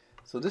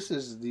 So this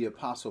is the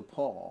Apostle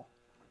Paul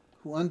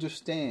who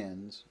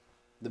understands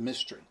the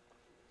mystery.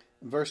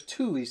 In verse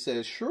 2 he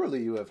says,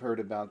 surely you have heard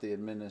about the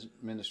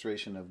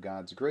administration of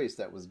God's grace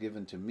that was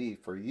given to me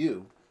for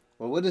you.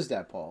 Well, what is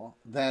that, Paul?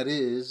 That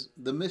is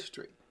the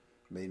mystery,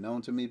 made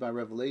known to me by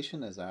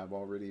revelation, as I have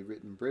already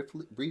written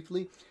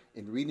briefly.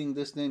 In reading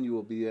this, then, you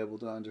will be able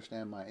to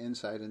understand my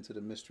insight into the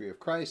mystery of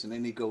Christ. And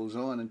then he goes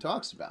on and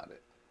talks about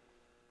it.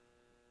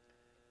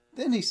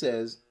 Then he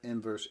says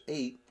in verse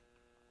 8,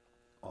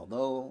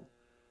 although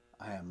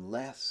I am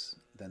less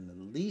than the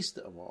least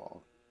of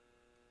all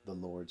the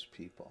Lord's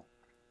people,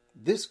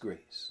 this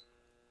grace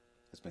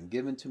has been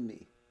given to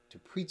me to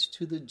preach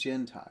to the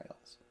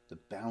Gentiles the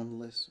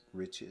boundless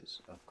riches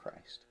of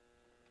Christ.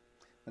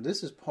 Now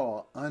this is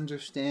Paul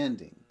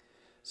understanding,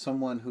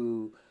 someone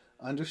who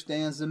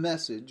understands the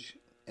message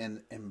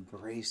and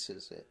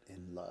embraces it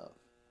in love.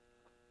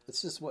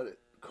 This is what it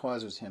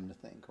causes him to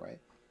think, right?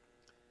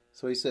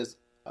 So he says,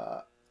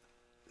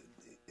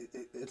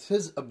 it's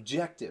his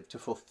objective to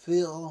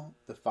fulfill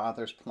the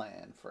Father's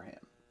plan for him,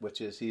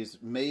 which is he's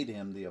made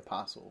him the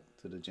apostle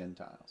to the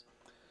Gentiles,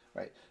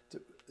 right?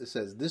 It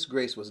says, this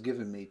grace was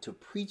given me to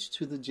preach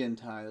to the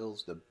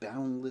Gentiles the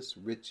boundless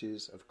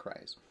riches of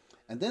Christ.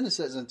 And then it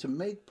says, and to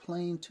make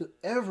plain to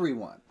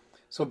everyone.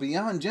 So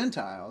beyond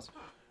Gentiles,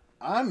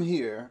 I'm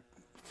here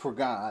for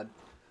God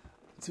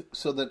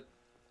so that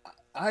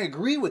I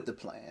agree with the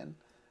plan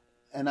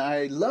and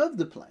I love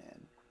the plan.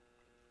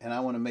 And I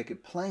want to make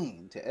it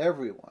plain to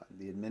everyone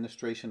the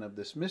administration of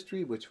this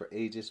mystery, which for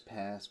ages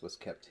past was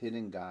kept hidden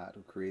in God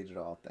who created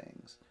all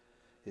things.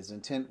 His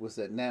intent was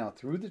that now,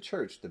 through the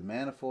church, the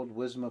manifold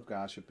wisdom of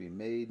God should be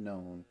made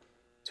known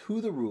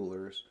to the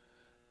rulers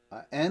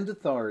and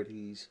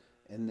authorities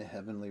in the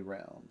heavenly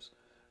realms.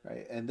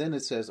 Right? And then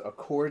it says,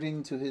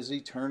 according to his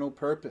eternal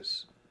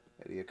purpose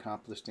that he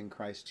accomplished in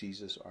Christ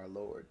Jesus our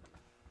Lord.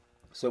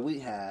 So we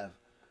have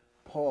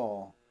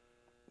Paul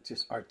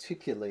just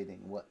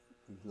articulating what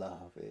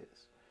love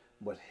is,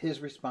 what his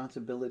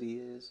responsibility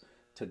is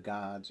to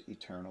God's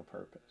eternal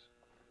purpose.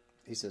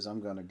 He says, I'm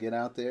going to get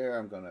out there,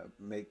 I'm going to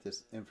make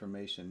this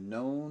information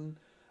known,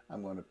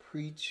 I'm going to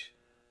preach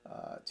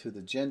to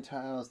the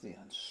Gentiles the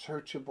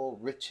unsearchable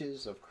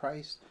riches of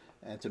Christ,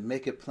 and to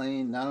make it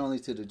plain not only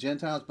to the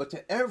Gentiles, but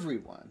to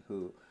everyone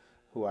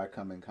who I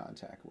come in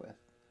contact with.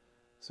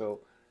 So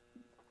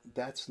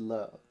that's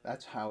love.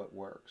 That's how it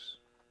works.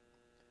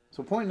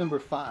 So point number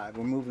 5,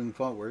 we're moving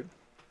forward.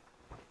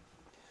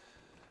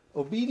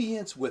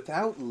 Obedience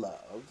without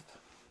love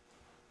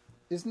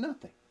is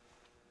nothing.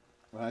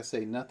 When I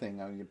say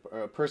nothing, I mean,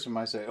 a person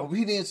might say,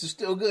 obedience is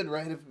still good,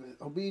 right? If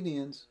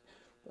obedience,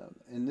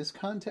 in this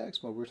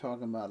context, when we're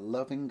talking about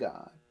loving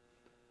God,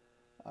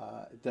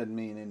 it doesn't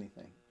mean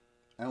anything.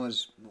 I want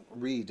to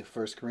read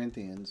 1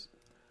 Corinthians,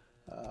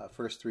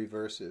 first 3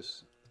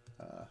 verses.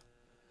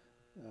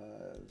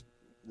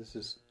 This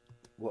is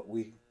what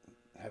we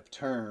have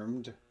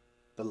termed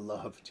the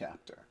love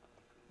chapter.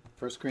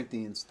 1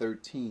 Corinthians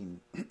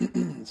 13. So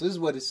this is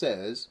what it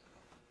says.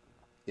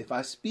 If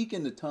I speak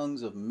in the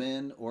tongues of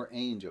men or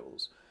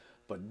angels,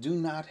 but do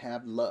not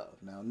have love.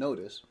 Now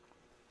notice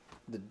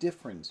the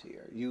difference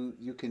here.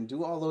 You can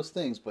do all those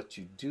things, but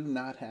you do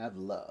not have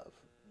love.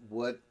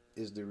 what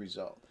is the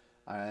result?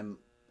 I am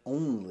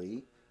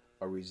only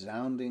a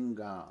resounding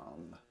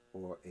gong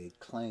or a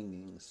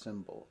clanging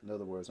cymbal. In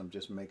other words, I'm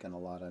just making a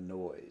lot of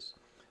noise.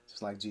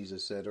 Just like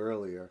Jesus said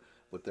earlier,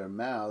 with their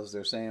mouths,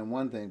 they're saying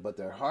one thing, but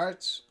their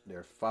hearts,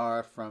 they're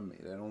far from me.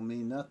 They don't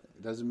mean nothing.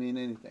 It doesn't mean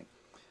anything.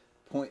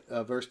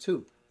 Verse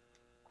 2.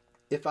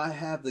 If I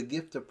have the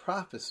gift of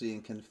prophecy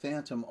and can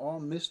fathom all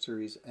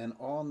mysteries and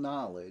all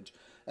knowledge,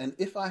 and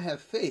if I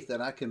have faith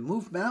that I can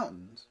move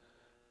mountains,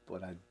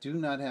 but I do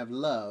not have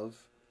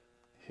love,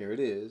 here it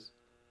is,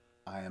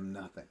 I am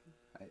nothing.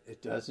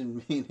 It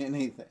doesn't mean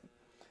anything.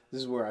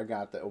 This is where I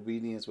got the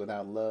obedience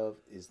without love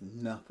is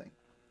nothing.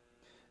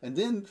 And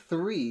then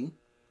 3,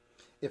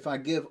 if I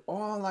give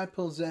all I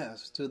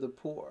possess to the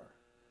poor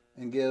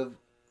and give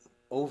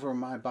over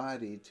my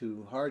body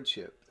to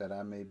hardship that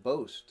I may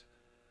boast,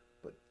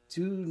 but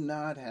do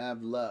not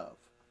have love,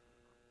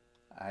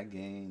 I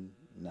gain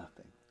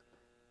nothing.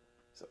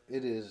 So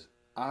it is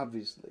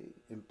obviously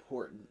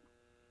important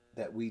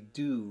that we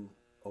do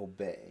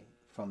obey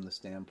from the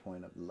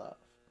standpoint of love.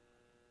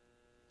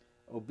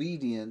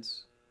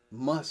 Obedience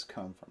must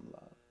come from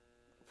love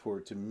for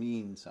it to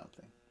mean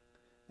something.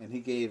 And he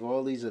gave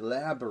all these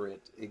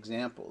elaborate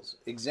examples,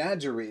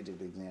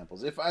 exaggerated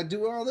examples. If I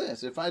do all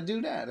this, if I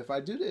do that, if I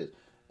do this,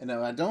 and if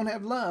I don't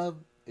have love,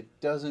 it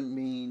doesn't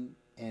mean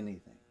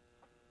anything.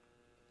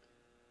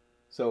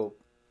 So,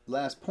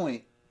 last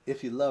point,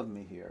 if you love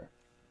me here,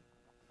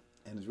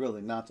 and it's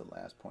really not the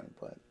last point,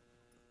 but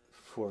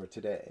for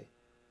today,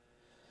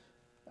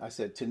 I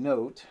said to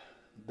note,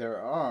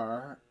 there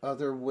are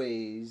other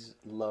ways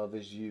love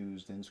is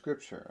used in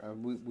Scripture.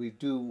 We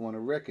do want to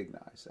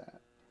recognize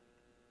that.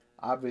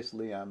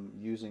 Obviously, I'm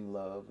using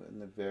love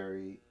in a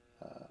very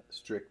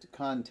strict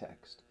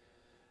context.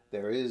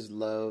 There is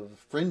love,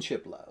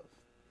 friendship love.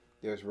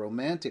 There's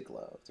romantic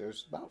love.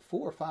 There's about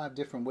 4 or 5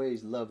 different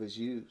ways love is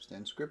used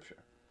in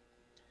Scripture.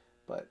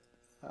 But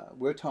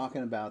we're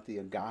talking about the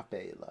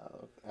agape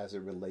love as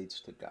it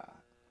relates to God.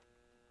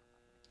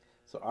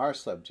 So our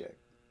subject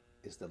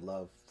is the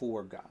love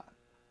for God.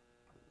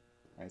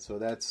 Right? So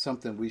that's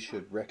something we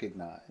should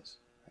recognize.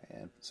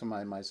 And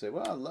somebody might say,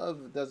 well,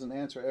 love doesn't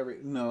answer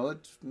everything. No,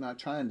 it's not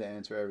trying to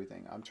answer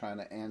everything. I'm trying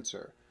to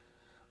answer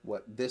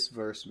what this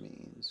verse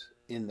means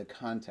in the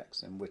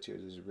context in which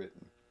it is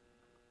written.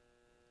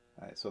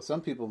 All right, so some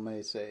people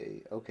may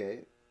say, okay,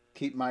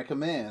 keep my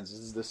commands.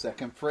 This is the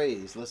second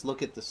phrase. Let's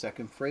look at the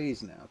second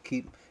phrase now.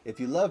 If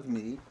you love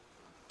me,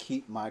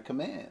 keep my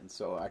commands.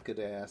 So I could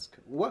ask,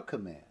 what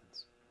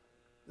commands?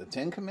 The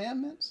 10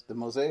 Commandments? The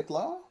Mosaic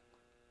Law?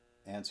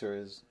 Answer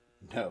is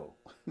no,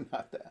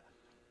 not that.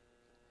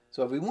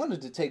 So if we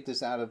wanted to take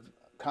this out of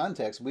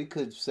context, we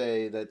could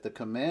say that the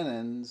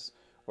commandments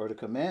or the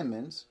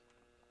commandments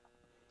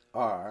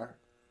are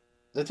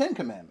the 10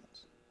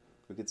 Commandments.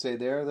 We could say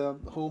they're the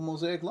whole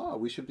Mosaic Law.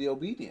 We should be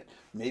obedient.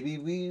 Maybe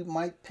we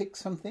might pick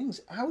some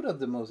things out of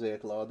the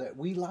Mosaic Law that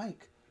we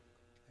like.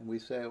 And we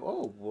say,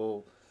 oh,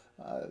 well,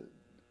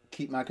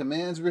 keep my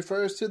commands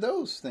refers to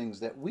those things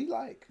that we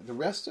like. The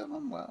rest of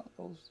them, well,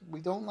 those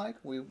we don't like,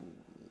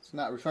 it's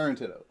not referring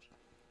to those.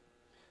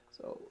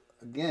 So,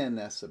 again,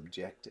 that's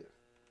subjective.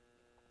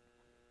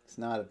 It's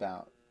not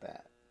about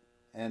that.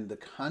 And the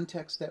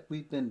context that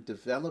we've been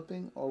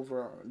developing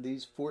over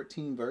these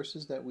 14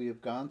 verses that we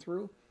have gone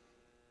through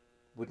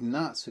would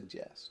not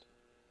suggest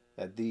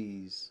that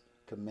these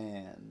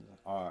commands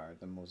are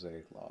the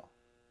Mosaic Law.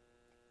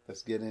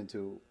 Let's get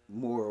into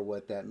more of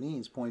what that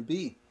means. Point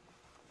B.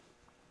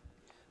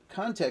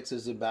 Context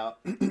is about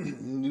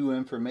new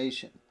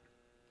information.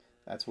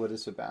 That's what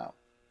it's about.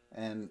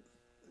 And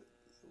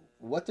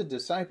what the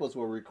disciples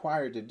were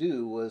required to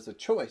do was a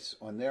choice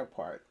on their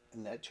part,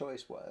 and that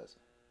choice was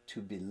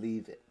to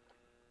believe it.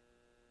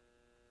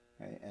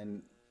 Okay?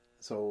 And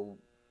so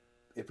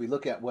if we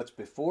look at what's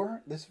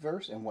before this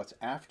verse and what's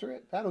after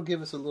it, that'll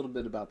give us a little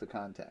bit about the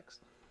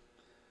context.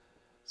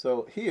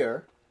 So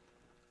here,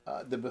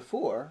 the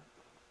before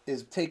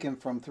is taken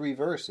from 3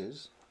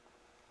 verses,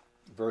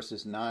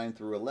 verses 9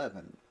 through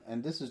 11,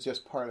 and this is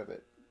just part of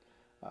it.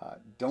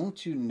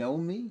 Don't you know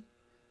me?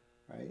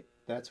 Right?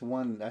 That's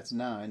 1, that's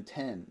 9,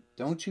 10.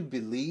 Don't you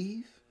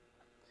believe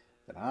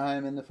that I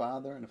am in the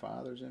Father and the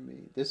Father's in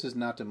me? This is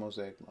not the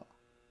Mosaic Law,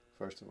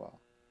 first of all.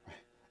 Right?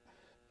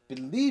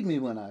 Believe me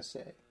when I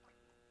say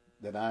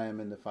that I am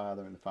in the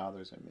Father and the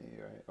Father's in me,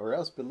 right? Or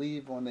else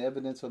believe on the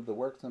evidence of the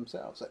works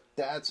themselves.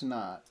 That's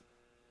not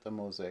the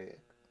Mosaic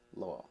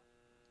Law.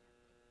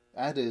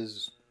 That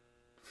is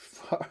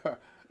far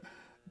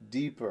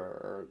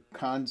deeper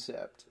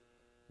concept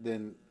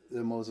than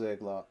the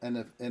Mosaic Law.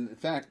 And in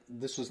fact,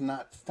 this was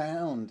not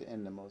found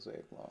in the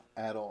Mosaic Law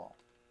at all.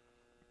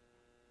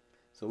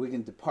 So we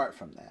can depart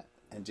from that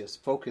and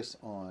just focus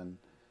on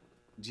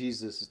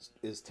Jesus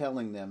is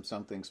telling them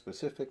something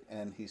specific,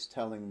 and he's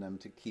telling them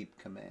to keep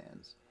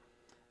commands.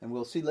 And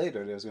we'll see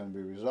later there's going to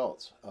be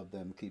results of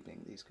them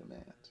keeping these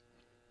commands.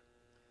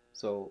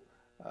 So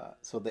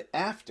the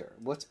after,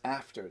 what's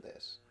after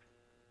this?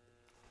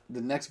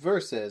 The next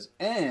verse says,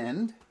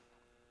 and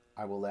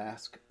I will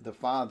ask the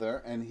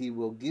Father, and he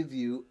will give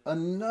you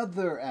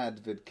another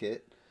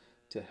advocate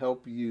to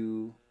help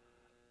you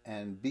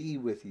and be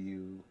with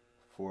you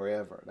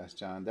forever. That's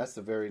John. That's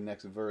the very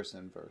next verse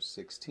in verse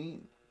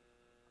 16.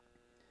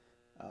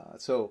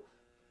 So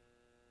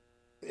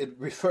it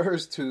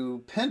refers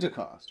to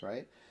Pentecost,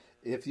 right?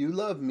 If you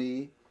love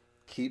me,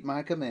 keep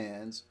my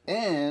commands,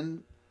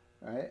 and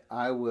right,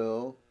 I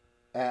will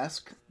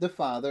ask the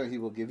Father, he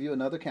will give you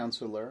another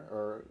counselor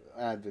or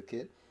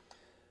advocate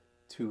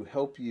to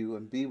help you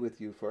and be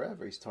with you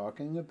forever. He's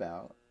talking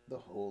about the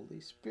Holy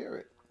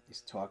Spirit.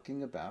 He's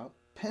talking about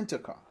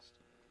Pentecost.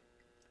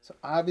 So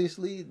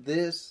obviously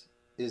this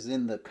is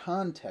in the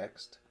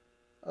context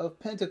of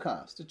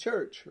Pentecost, the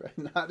church,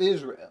 right? Not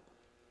Israel.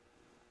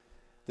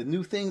 The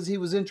new things he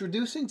was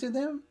introducing to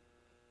them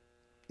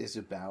is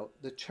about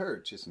the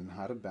church. It's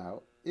not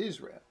about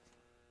Israel.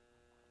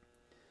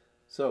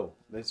 So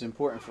it's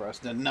important for us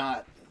to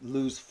not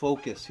lose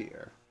focus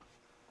here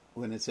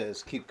when it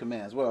says keep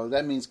commands. Well,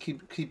 that means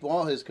keep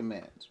all his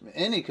commands,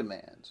 any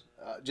commands.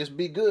 Just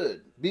be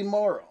good, be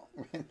moral.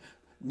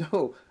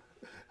 No,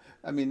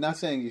 I mean, not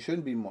saying you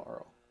shouldn't be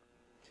moral,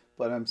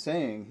 but I'm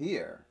saying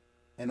here,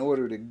 in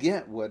order to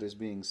get what is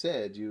being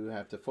said, you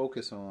have to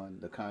focus on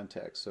the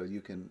context so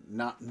you can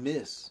not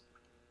miss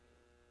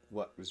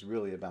what was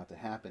really about to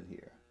happen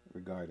here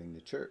regarding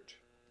the church.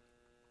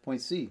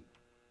 Point C.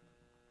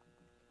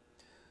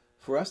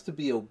 For us to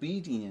be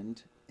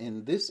obedient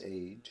in this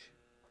age,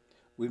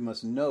 we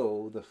must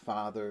know the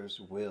Father's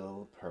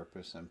will,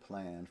 purpose, and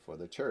plan for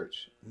the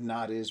church,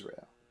 not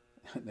Israel.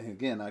 And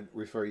again, I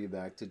refer you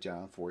back to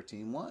John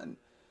 14:1. It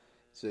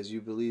says,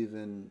 you believe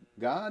in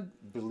God,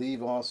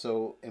 believe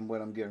also in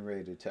what I'm getting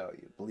ready to tell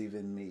you. Believe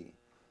in me.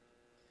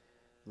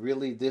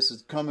 Really, this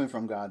is coming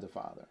from God the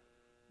Father.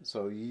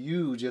 So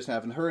you just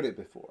haven't heard it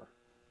before.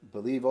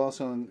 Believe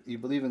also in, you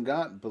believe in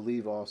God,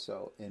 believe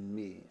also in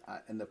me.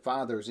 And the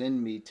Father's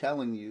in me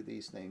telling you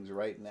these things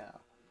right now.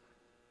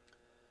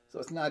 So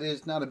it's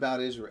not about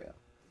Israel.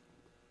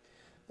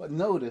 But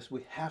notice,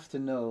 we have to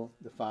know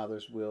the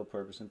Father's will,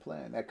 purpose, and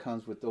plan. That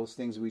comes with those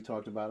things we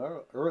talked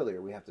about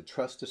earlier. We have to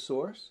trust the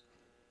source,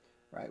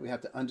 right? We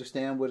have to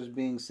understand what is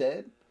being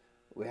said.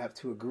 We have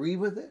to agree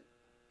with it.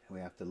 And we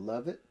have to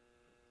love it,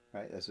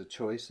 right? As a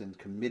choice in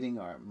committing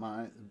our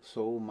mind,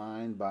 soul,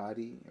 mind,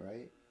 body,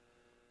 right?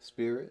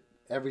 Spirit,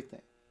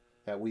 everything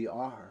that we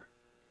are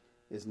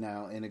is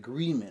now in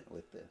agreement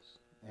with this.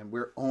 And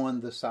we're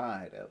on the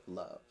side of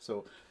love.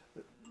 So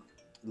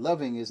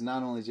loving is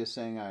not only just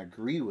saying I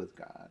agree with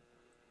God.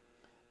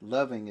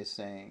 Loving is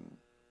saying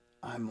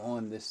I'm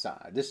on this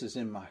side. This is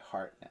in my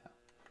heart now.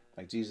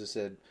 Like Jesus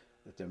said,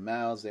 with their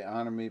mouths they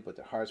honor me, but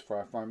their hearts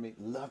far from me.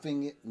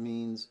 Loving it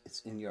means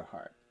it's in your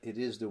heart. It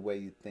is the way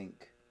you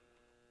think.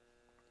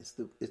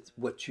 It's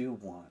what you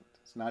want.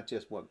 It's not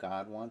just what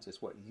God wants.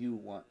 It's what you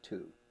want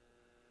too.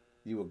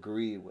 You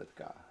agree with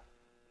God.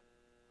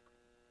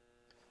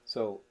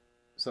 So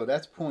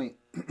that's point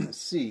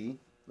C.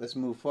 Let's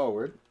move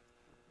forward.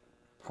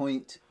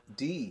 Point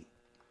D.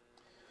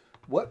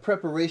 What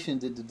preparation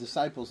did the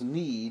disciples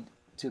need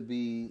to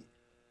be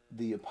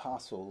the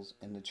apostles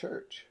in the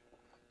church?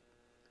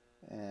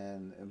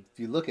 And if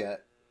you look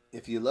at,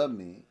 if you love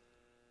me,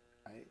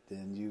 right,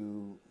 then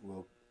you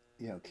will,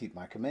 keep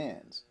my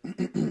commands.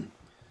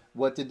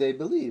 What did they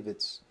believe?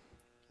 It's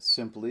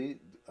simply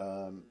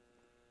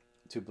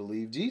to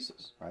believe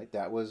Jesus, right?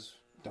 That was,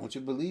 don't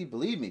you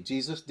believe me.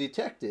 Jesus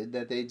detected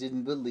that they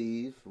didn't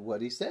believe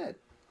what he said.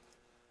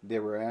 They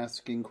were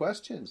asking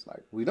questions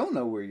like, we don't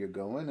know where you're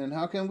going, and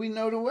how can we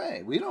know the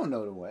way? We don't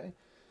know the way.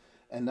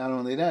 And not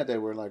only that, they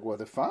were like, well,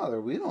 the Father,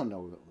 we don't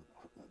know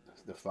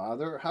the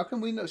Father. How can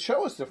we know?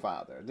 Show us the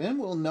Father. Then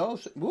we'll know,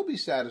 we'll be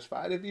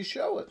satisfied if you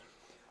show us.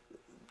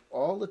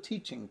 All the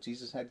teaching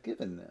Jesus had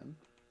given them,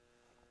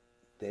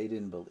 they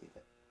didn't believe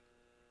it.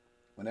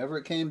 Whenever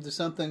it came to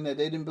something that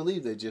they didn't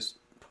believe, they just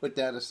put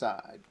that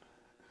aside.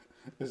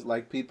 It's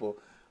like people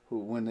who,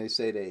 when they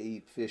say they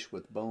eat fish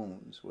with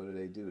bones, what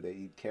do? They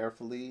eat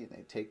carefully, and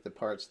they take the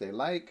parts they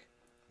like,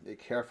 they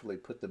carefully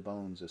put the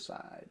bones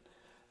aside.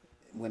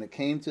 When it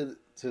came to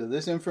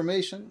this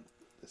information,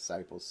 the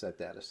disciples set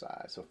that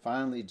aside. So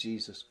finally,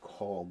 Jesus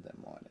called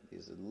them on it.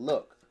 He said,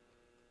 look,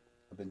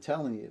 I've been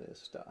telling you this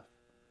stuff.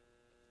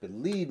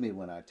 Believe me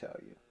when I tell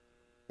you.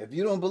 If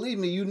you don't believe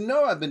me, you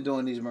know I've been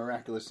doing these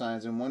miraculous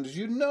signs and wonders.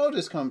 You know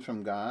this comes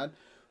from God.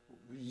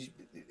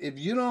 If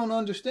you don't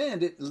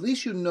understand it, at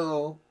least you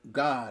know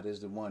God is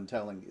the one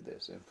telling you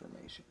this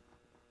information.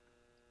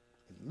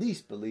 At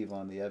least believe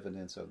on the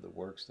evidence of the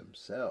works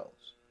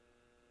themselves.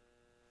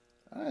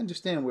 I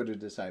understand where the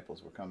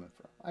disciples were coming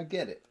from. I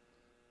get it.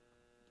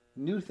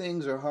 New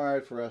things are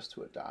hard for us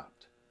to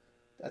adopt.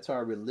 That's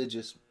our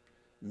religious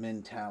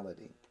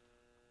mentality.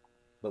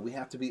 But we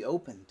have to be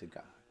open to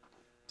God,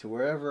 to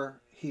wherever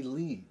he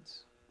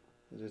leads.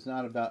 It is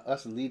not about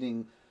us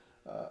leading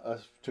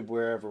us to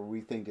wherever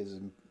we think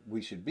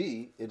we should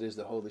be. It is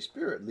the Holy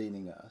Spirit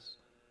leading us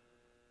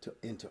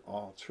into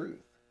all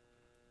truth.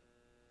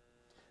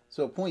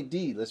 So point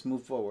D, let's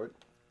move forward.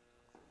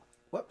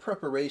 What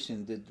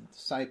preparation did the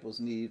disciples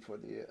need for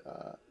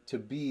to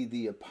be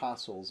the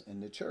apostles in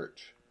the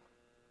church?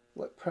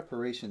 What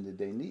preparation did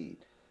they need?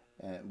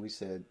 And we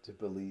said to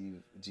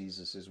believe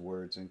Jesus'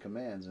 words and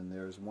commands. And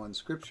there's one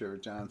scripture,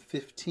 John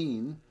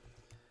 15,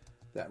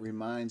 that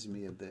reminds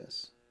me of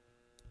this.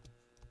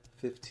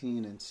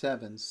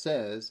 15:7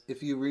 says,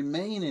 if you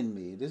remain in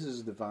me, this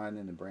is the vine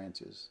and the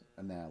branches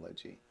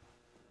analogy.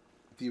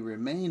 If you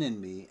remain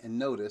in me, and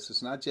notice,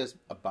 it's not just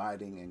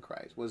abiding in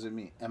Christ. What does it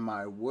mean? And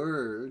my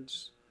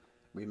words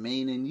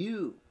remain in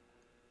you.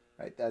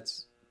 Right?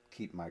 That's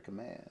keep my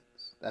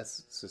commands.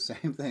 That's the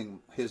same thing.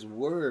 His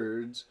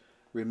words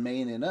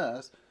remain in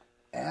us.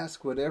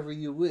 Ask whatever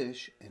you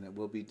wish, and it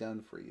will be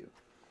done for you.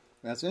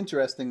 Now, it's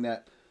interesting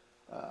that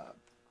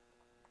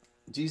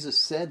Jesus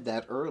said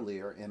that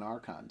earlier in our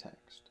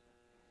context.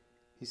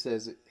 He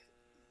says,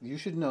 you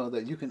should know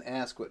that you can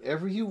ask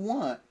whatever you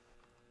want,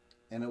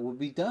 and it will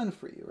be done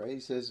for you, right? He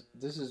says,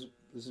 this is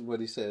what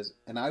he says,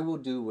 and I will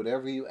do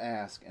whatever you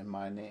ask in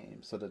my name,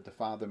 so that the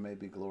Father may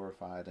be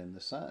glorified in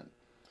the Son.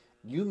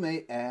 You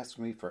may ask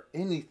me for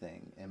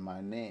anything in my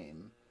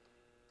name,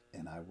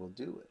 and I will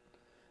do it.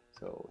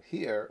 So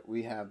here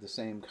we have the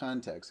same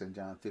context in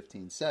John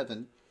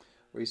 15:7,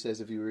 where he says,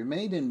 if you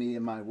remain in me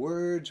and my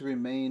words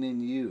remain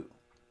in you,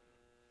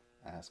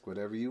 ask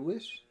whatever you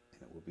wish,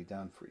 and it will be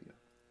done for you.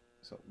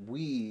 So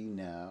we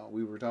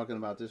were talking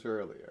about this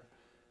earlier,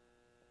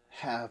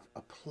 have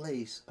a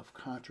place of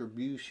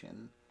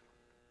contribution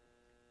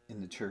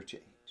in the church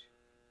age.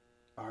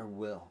 Our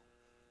will.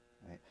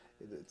 Right?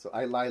 So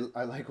I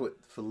like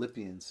what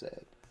Philippians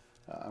said.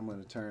 I'm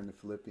going to turn to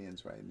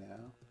Philippians right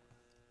now.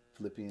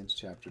 Philippians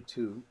chapter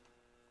 2.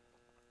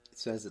 It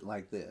says it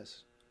like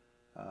this.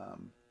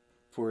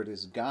 For it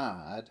is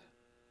God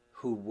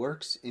who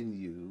works in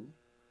you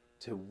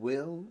to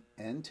will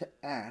and to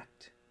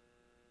act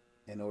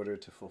in order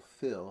to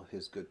fulfill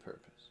his good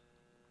purpose.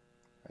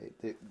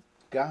 Right?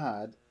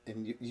 God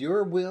and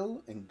your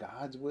will and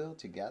God's will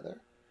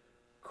together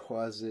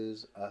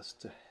causes us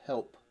to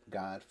help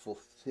God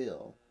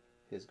fulfill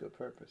his good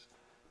purpose.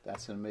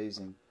 That's an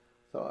amazing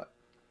thought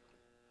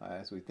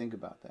as we think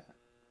about that.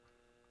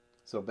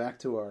 So back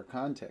to our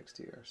context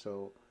here.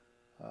 So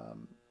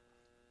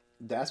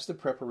that's the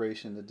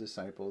preparation the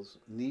disciples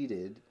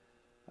needed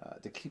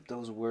to keep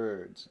those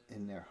words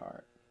in their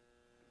heart.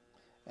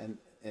 And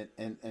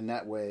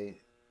that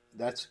way,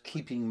 that's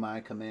keeping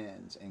my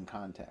commands in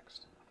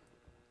context.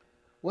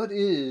 What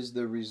is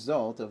the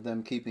result of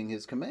them keeping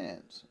his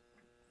commands?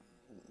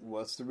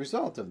 What's the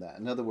result of that?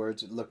 In other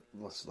words,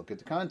 let's look at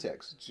the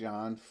context.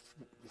 John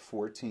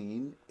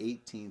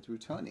 14:18 through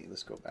 20.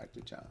 Let's go back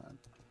to John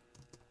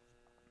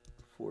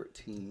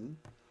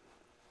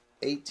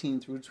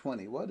 14:18 through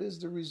 20. What is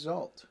the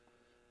result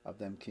of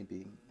them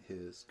keeping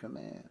his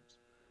commands?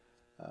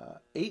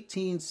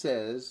 18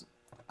 says,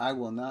 I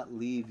will not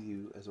leave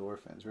you as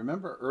orphans.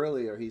 Remember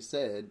earlier he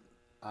said,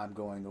 I'm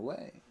going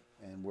away.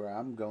 And where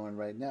I'm going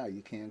right now,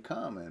 you can't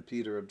come. And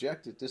Peter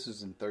objected. This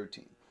is in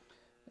 13.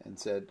 And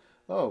said,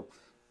 oh,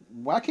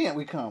 why can't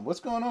we come?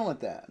 What's going on with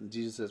that? And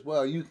Jesus says,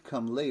 well, you can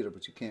come later,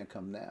 but you can't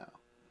come now.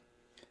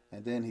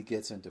 And then he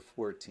gets into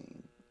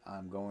 14.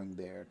 I'm going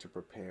there to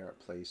prepare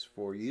a place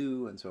for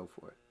you, and so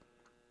forth.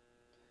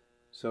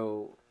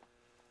 So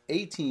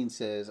 18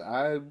 says,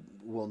 I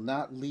will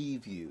not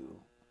leave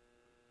you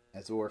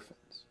as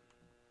orphans.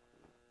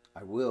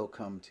 I will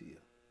come to you.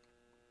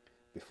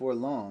 Before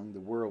long, the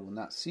world will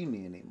not see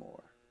me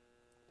anymore,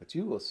 but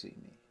you will see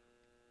me.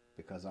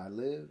 Because I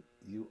live,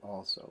 you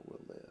also will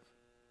live.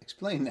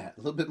 Explain that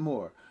a little bit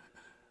more.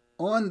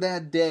 On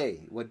that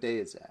day, what day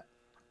is that?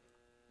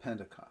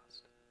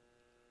 Pentecost.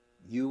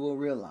 You will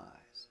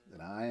realize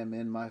that I am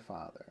in my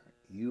Father,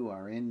 you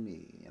are in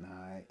me, and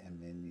I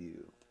am in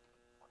you.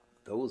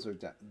 Those are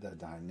the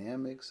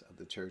dynamics of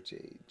the church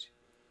age.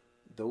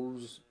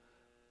 Those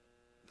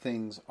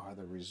things are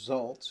the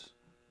results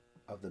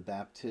of the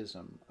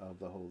baptism of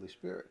the Holy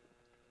Spirit.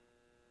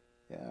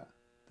 Yeah,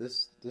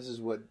 this is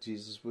what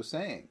Jesus was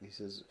saying. He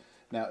says,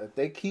 now if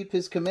they keep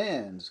his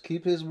commands,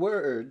 keep his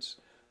words,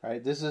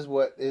 right, this is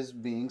what is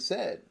being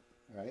said,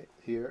 right,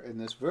 here in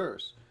this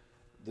verse.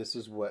 This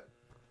is what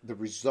the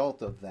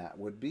result of that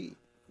would be,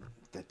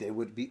 that they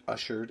would be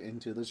ushered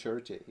into the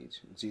church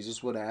age.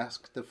 Jesus would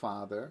ask the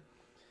Father,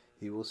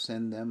 he will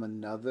send them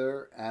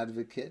another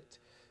advocate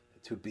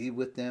to be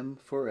with them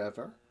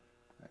forever.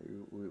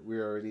 We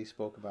already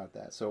spoke about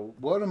that. So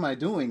what am I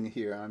doing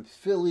here? I'm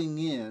filling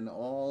in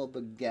all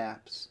the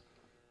gaps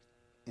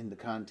in the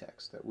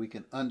context that we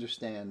can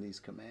understand these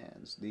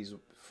commands, these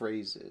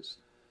phrases,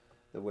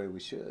 the way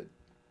we should.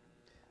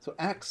 So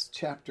Acts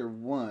chapter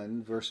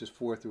 1, verses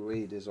 4 through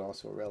 8 is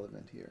also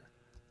relevant here.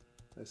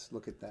 Let's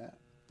look at that.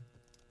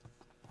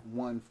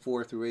 1,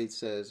 4 through 8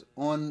 says,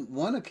 on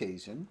one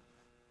occasion,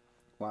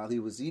 while he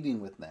was eating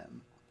with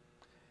them,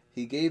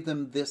 he gave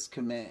them this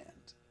command.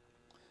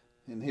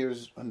 And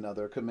here's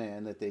another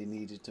command that they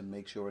needed to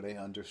make sure they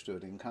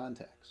understood in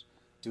context.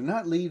 Do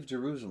not leave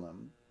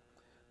Jerusalem,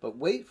 but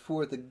wait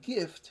for the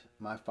gift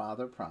my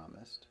Father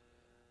promised,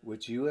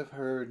 which you have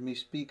heard me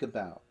speak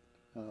about.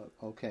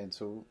 Okay,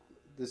 so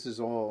this is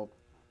all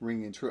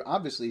ringing true.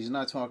 Obviously, he's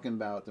not talking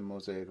about the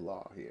Mosaic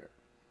Law here.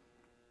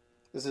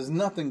 This has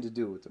nothing to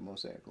do with the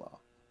Mosaic Law.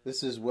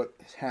 This is what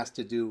has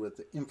to do with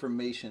the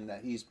information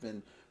that he's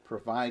been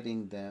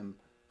providing them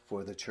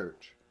for the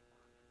church.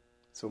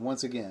 So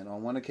once again,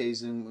 on one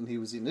occasion when he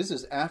was eating, this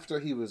is after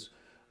he was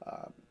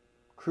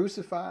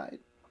crucified,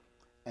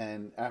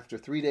 and after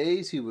 3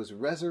 days he was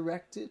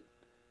resurrected,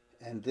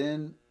 and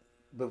then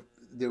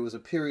there was a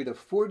period of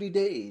 40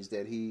 days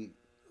that he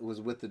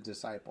was with the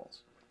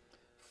disciples.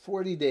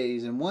 40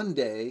 days, and one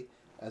day,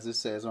 as it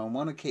says, on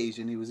one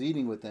occasion he was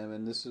eating with them,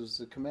 and this was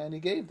the command he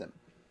gave them: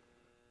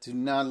 do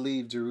not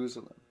leave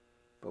Jerusalem,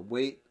 but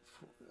wait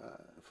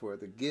for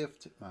the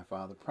gift my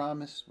Father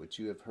promised, which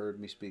you have heard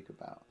me speak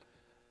about.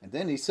 And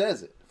then he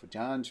says it, for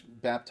John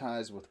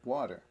baptized with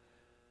water,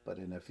 but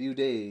in a few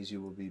days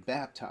you will be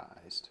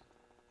baptized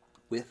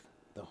with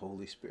the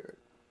Holy Spirit.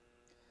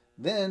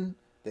 Then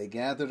they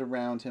gathered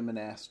around him and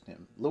asked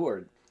him,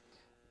 Lord,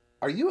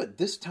 are you at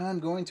this time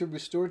going to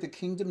restore the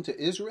kingdom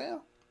to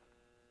Israel?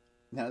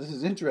 Now this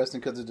is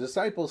interesting because the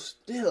disciples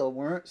still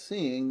weren't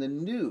seeing the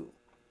new.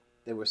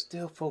 They were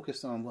still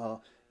focused on,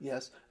 well,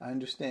 yes, I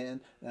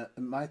understand.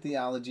 My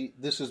theology,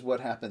 this is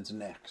what happens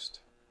next.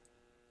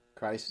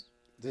 Christ,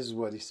 this is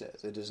what he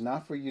says. It is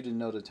not for you to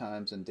know the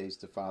times and dates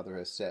the Father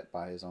has set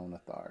by his own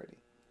authority.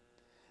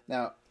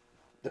 Now,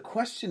 the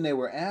question they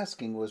were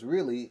asking was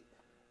really,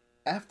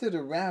 after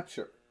the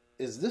rapture,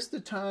 is this the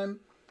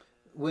time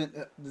when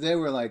they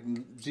were like,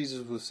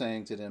 Jesus was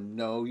saying to them,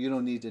 no, you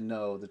don't need to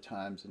know the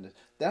times. And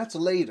that's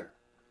later.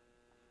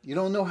 You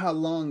don't know how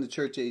long the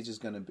church age is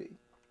going to be.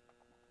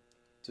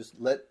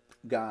 Just let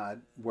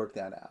God work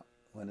that out.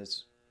 When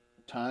it's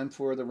time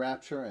for the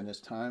rapture and it's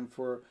time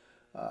for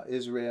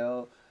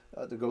Israel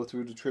to go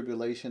through the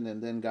tribulation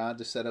and then God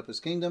to set up his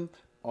kingdom,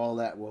 all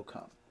that will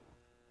come.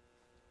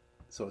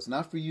 So it's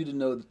not for you to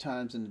know the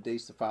times and the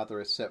dates the Father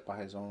has set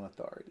by his own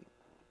authority.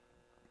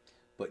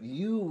 But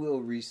you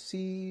will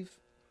receive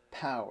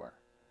power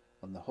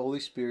when the Holy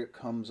Spirit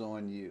comes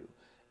on you.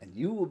 And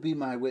you will be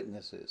my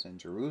witnesses in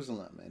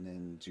Jerusalem and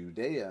in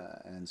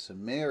Judea and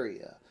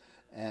Samaria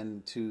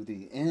and to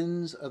the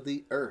ends of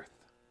the earth.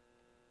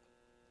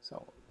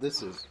 So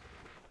this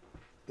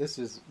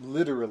is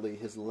literally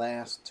his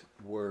last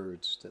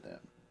words to them.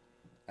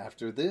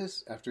 After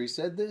he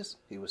said this,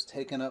 he was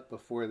taken up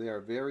before their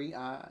very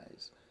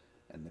eyes,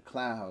 and the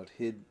cloud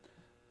hid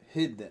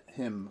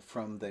him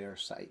from their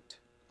sight.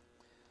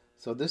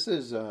 So this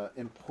is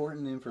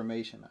important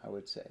information, I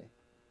would say.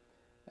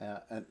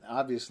 And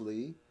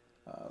obviously,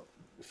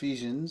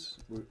 Ephesians,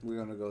 we're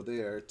going to go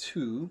there,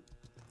 2,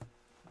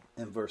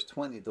 and verse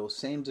 20, those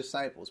same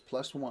disciples,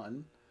 plus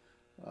 1,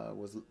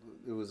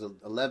 it was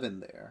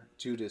 11 there.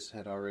 Judas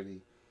had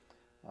already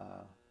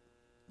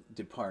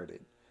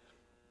departed.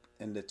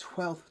 And the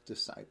 12th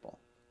disciple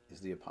is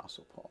the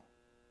Apostle Paul.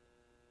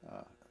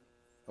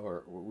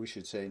 Or we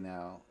should say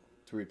now,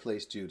 to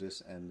replace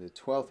Judas, and the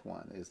 12th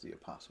one is the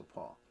Apostle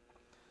Paul.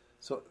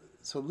 So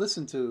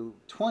listen to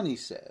 20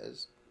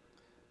 says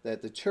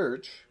that the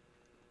church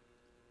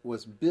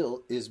is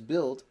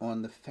built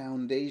on the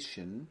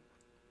foundation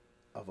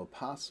of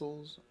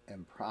apostles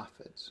and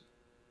prophets,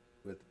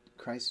 with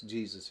Christ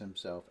Jesus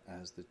himself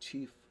as the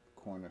chief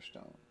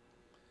cornerstone.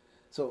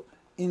 So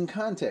in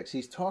context,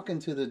 he's talking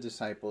to the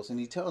disciples and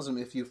he tells them,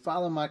 if you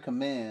follow my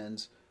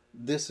commands,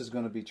 this is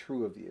going to be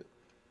true of you.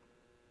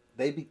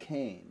 They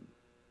became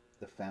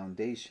the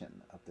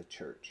foundation of the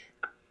church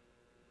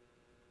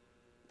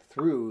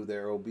through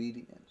their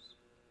obedience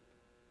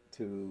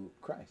to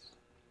Christ.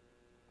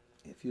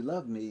 If you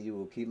love me, you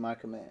will keep my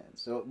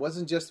commands. So it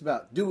wasn't just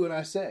about do what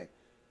I say.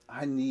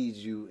 I need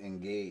you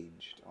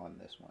engaged on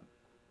this one.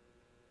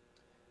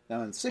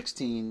 Now in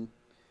 16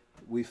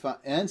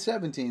 and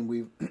 17,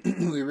 we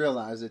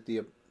realize that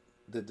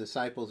the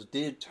disciples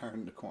did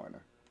turn the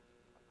corner.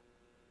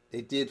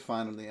 They did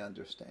finally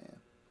understand.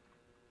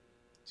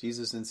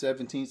 Jesus in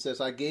 17 says,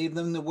 I gave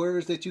them the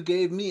words that you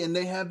gave me, and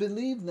they have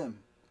believed them.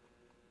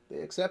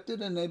 They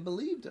accepted and they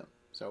believed them.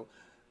 So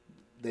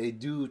they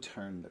do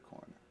turn the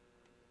corner.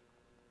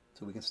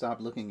 So we can stop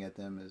looking at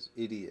them as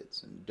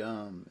idiots and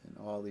dumb and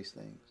all these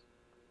things.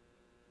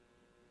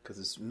 Because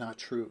it's not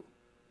true.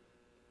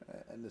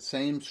 And the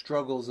same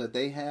struggles that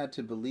they had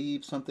to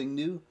believe something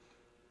new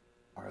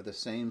are the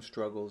same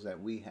struggles that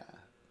we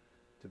have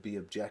to be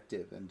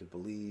objective and to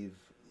believe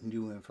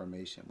new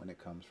information when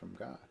it comes from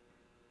God,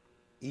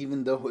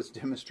 even though it's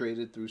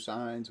demonstrated through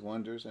signs,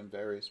 wonders, and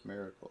various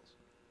miracles.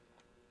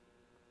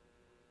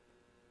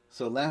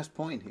 So last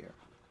point here.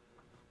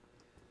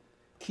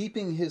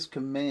 Keeping his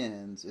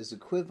commands is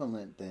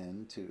equivalent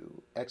then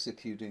to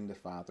executing the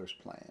Father's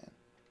plan.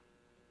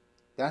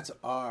 That's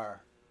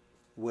our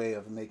way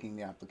of making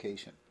the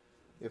application.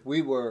 If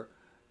we were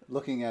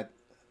looking at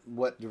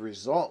what the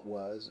result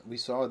was, we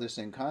saw this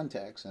in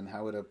context and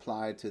how it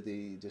applied to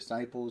the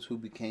disciples who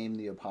became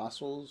the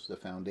apostles, the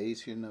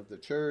foundation of the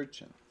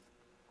church,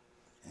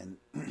 and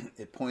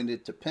it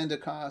pointed to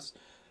Pentecost,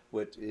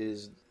 which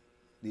is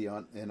the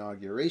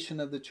inauguration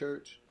of the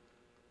church.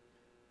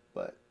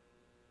 But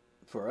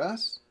for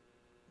us,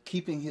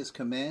 keeping his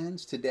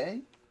commands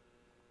today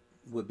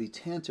would be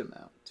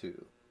tantamount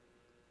to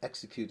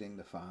executing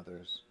the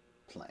Father's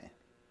plan.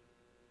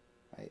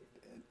 Right?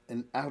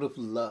 and out of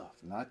love,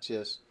 not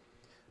just,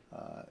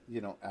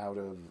 out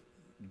of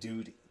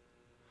duty,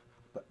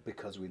 but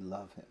because we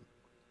love him.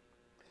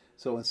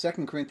 So in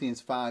 2 Corinthians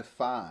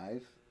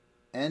 5:5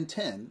 and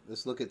 10,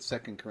 let's look at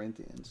 2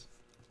 Corinthians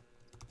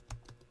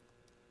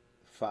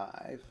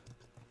 5.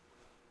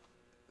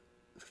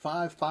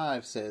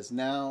 5:5 says,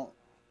 "Now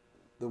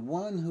the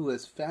one who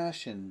has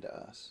fashioned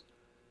us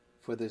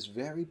for this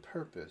very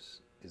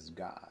purpose is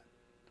God,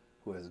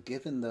 who has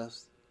given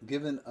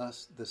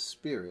us the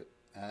Spirit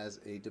as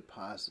a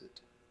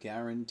deposit,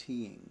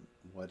 guaranteeing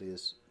what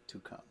is to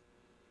come."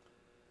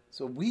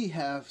 So we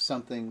have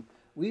something,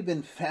 we've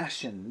been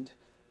fashioned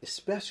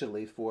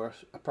especially for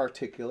a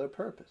particular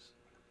purpose.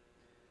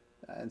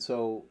 And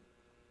so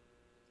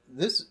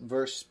this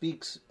verse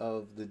speaks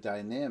of the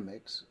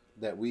dynamics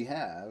that we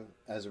have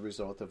as a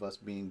result of us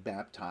being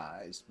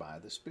baptized by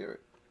the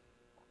Spirit.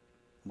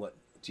 What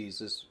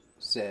Jesus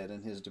said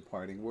in his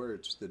departing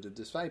words to the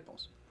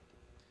disciples.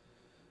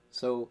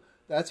 So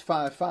that's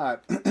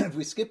 5:5. If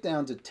we skip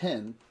down to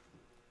 10,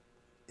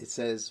 it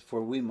says,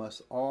 "For we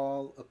must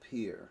all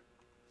appear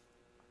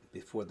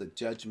before the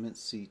judgment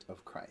seat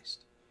of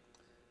Christ,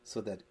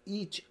 so that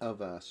each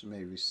of us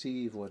may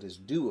receive what is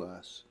due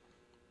us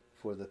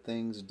for the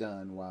things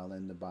done while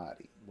in the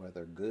body,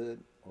 whether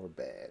good or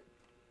bad."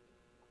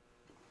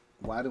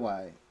 Why do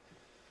I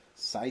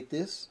cite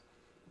this?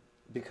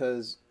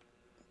 Because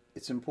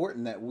it's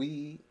important that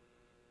we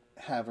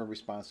have a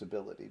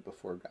responsibility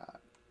before God.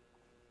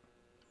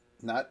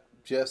 Not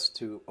just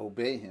to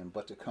obey him,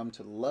 but to come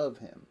to love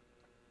him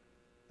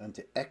and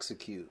to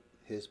execute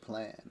his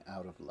plan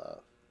out of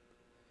love.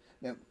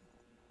 Now,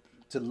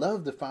 to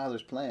love the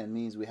Father's plan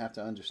means we have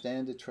to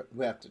understand it,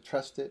 we have to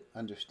trust it,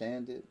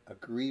 understand it,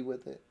 agree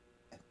with it,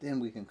 and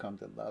then we can come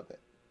to love it.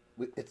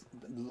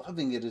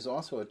 Loving it is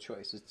also a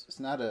choice. It's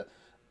not a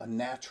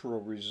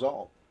natural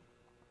result,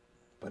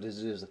 but it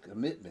is a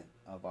commitment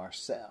of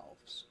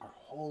ourselves, our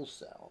whole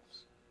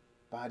selves,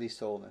 body,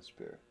 soul, and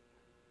spirit,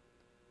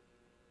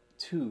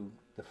 to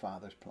the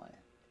Father's plan.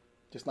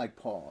 Just like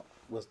Paul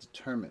was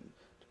determined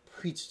to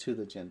preach to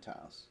the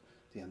Gentiles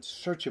the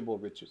unsearchable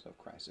riches of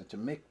Christ and to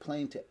make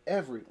plain to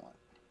everyone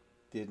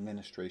the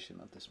administration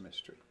of this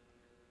mystery.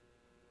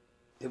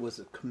 It was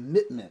a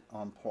commitment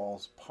on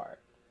Paul's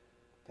part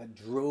that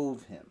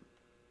drove him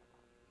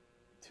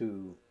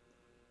to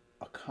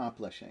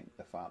accomplishing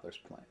the Father's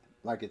plan.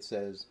 Like it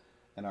says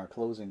in our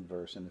closing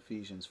verse in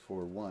Ephesians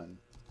 4:1,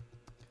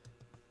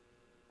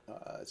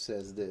 it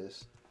says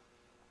this,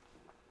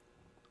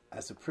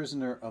 "As a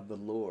prisoner of the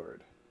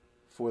Lord,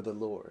 for the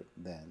Lord,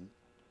 then,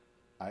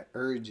 I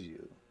urge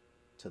you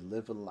to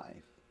live a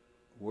life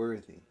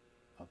worthy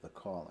of the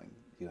calling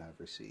you have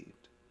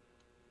received."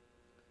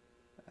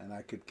 And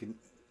I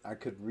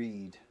could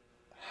read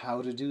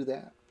how to do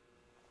that,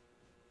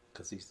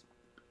 because he's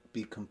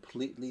be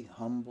completely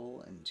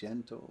humble and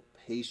gentle,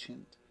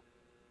 patient,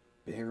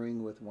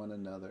 bearing with one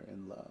another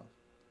in love.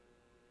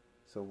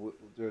 So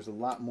there's a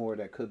lot more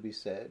that could be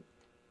said,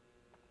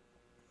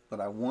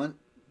 but I want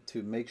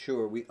to make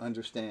sure we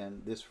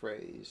understand this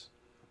phrase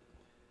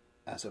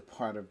as a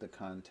part of the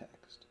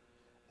context,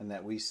 and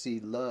that we see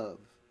love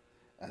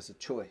as a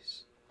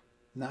choice.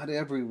 Not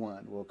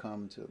everyone will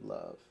come to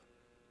love.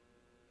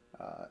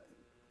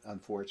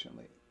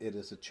 Unfortunately, it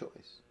is a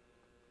choice.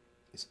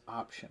 It's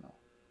optional.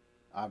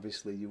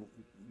 Obviously,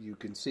 you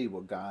can see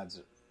what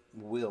God's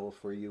will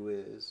for you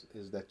is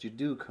that you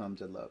do come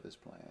to love his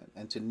plan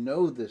and to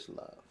know this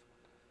love,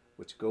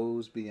 which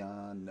goes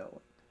beyond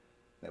knowing,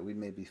 that we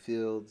may be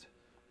filled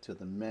to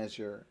the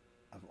measure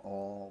of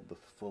all the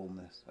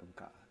fullness of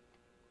God.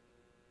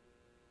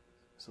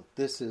 So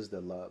this is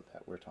the love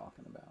that we're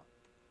talking about.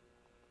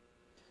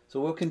 So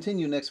we'll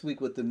continue next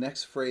week with the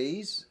next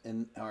phrase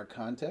in our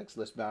context.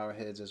 Let's bow our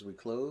heads as we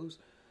close.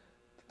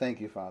 Thank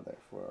you, Father,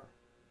 for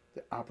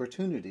the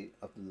opportunity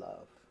of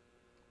love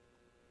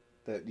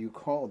that you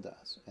called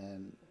us,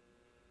 and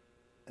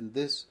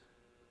this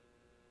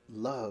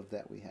love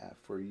that we have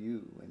for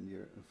you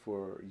and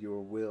for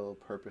your will,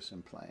 purpose,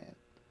 and plan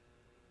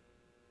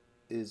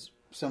is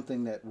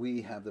something that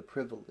we have the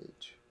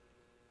privilege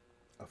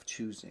of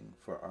choosing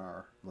for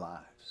our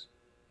lives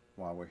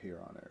while we're here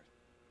on earth.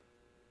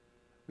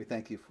 We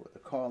thank you for the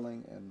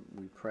calling, and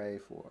we pray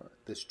for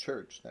this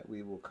church that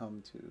we will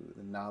come to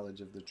the knowledge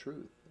of the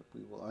truth, that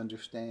we will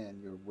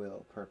understand your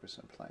will, purpose,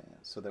 and plan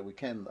so that we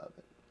can love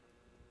it.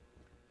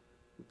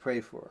 We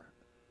pray for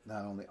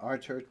not only our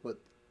church, but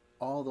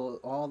all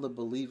the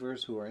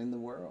believers who are in the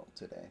world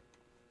today,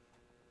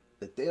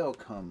 that they'll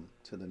come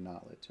to the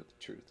knowledge of the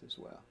truth as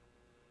well.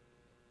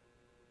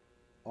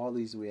 All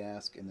these we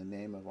ask in the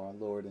name of our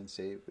Lord and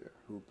Savior,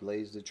 who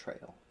blazed the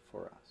trail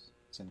for us.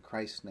 It's in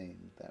Christ's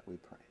name that we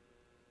pray.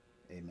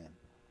 Amen.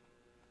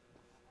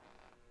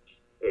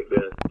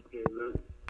 Amen. Amen.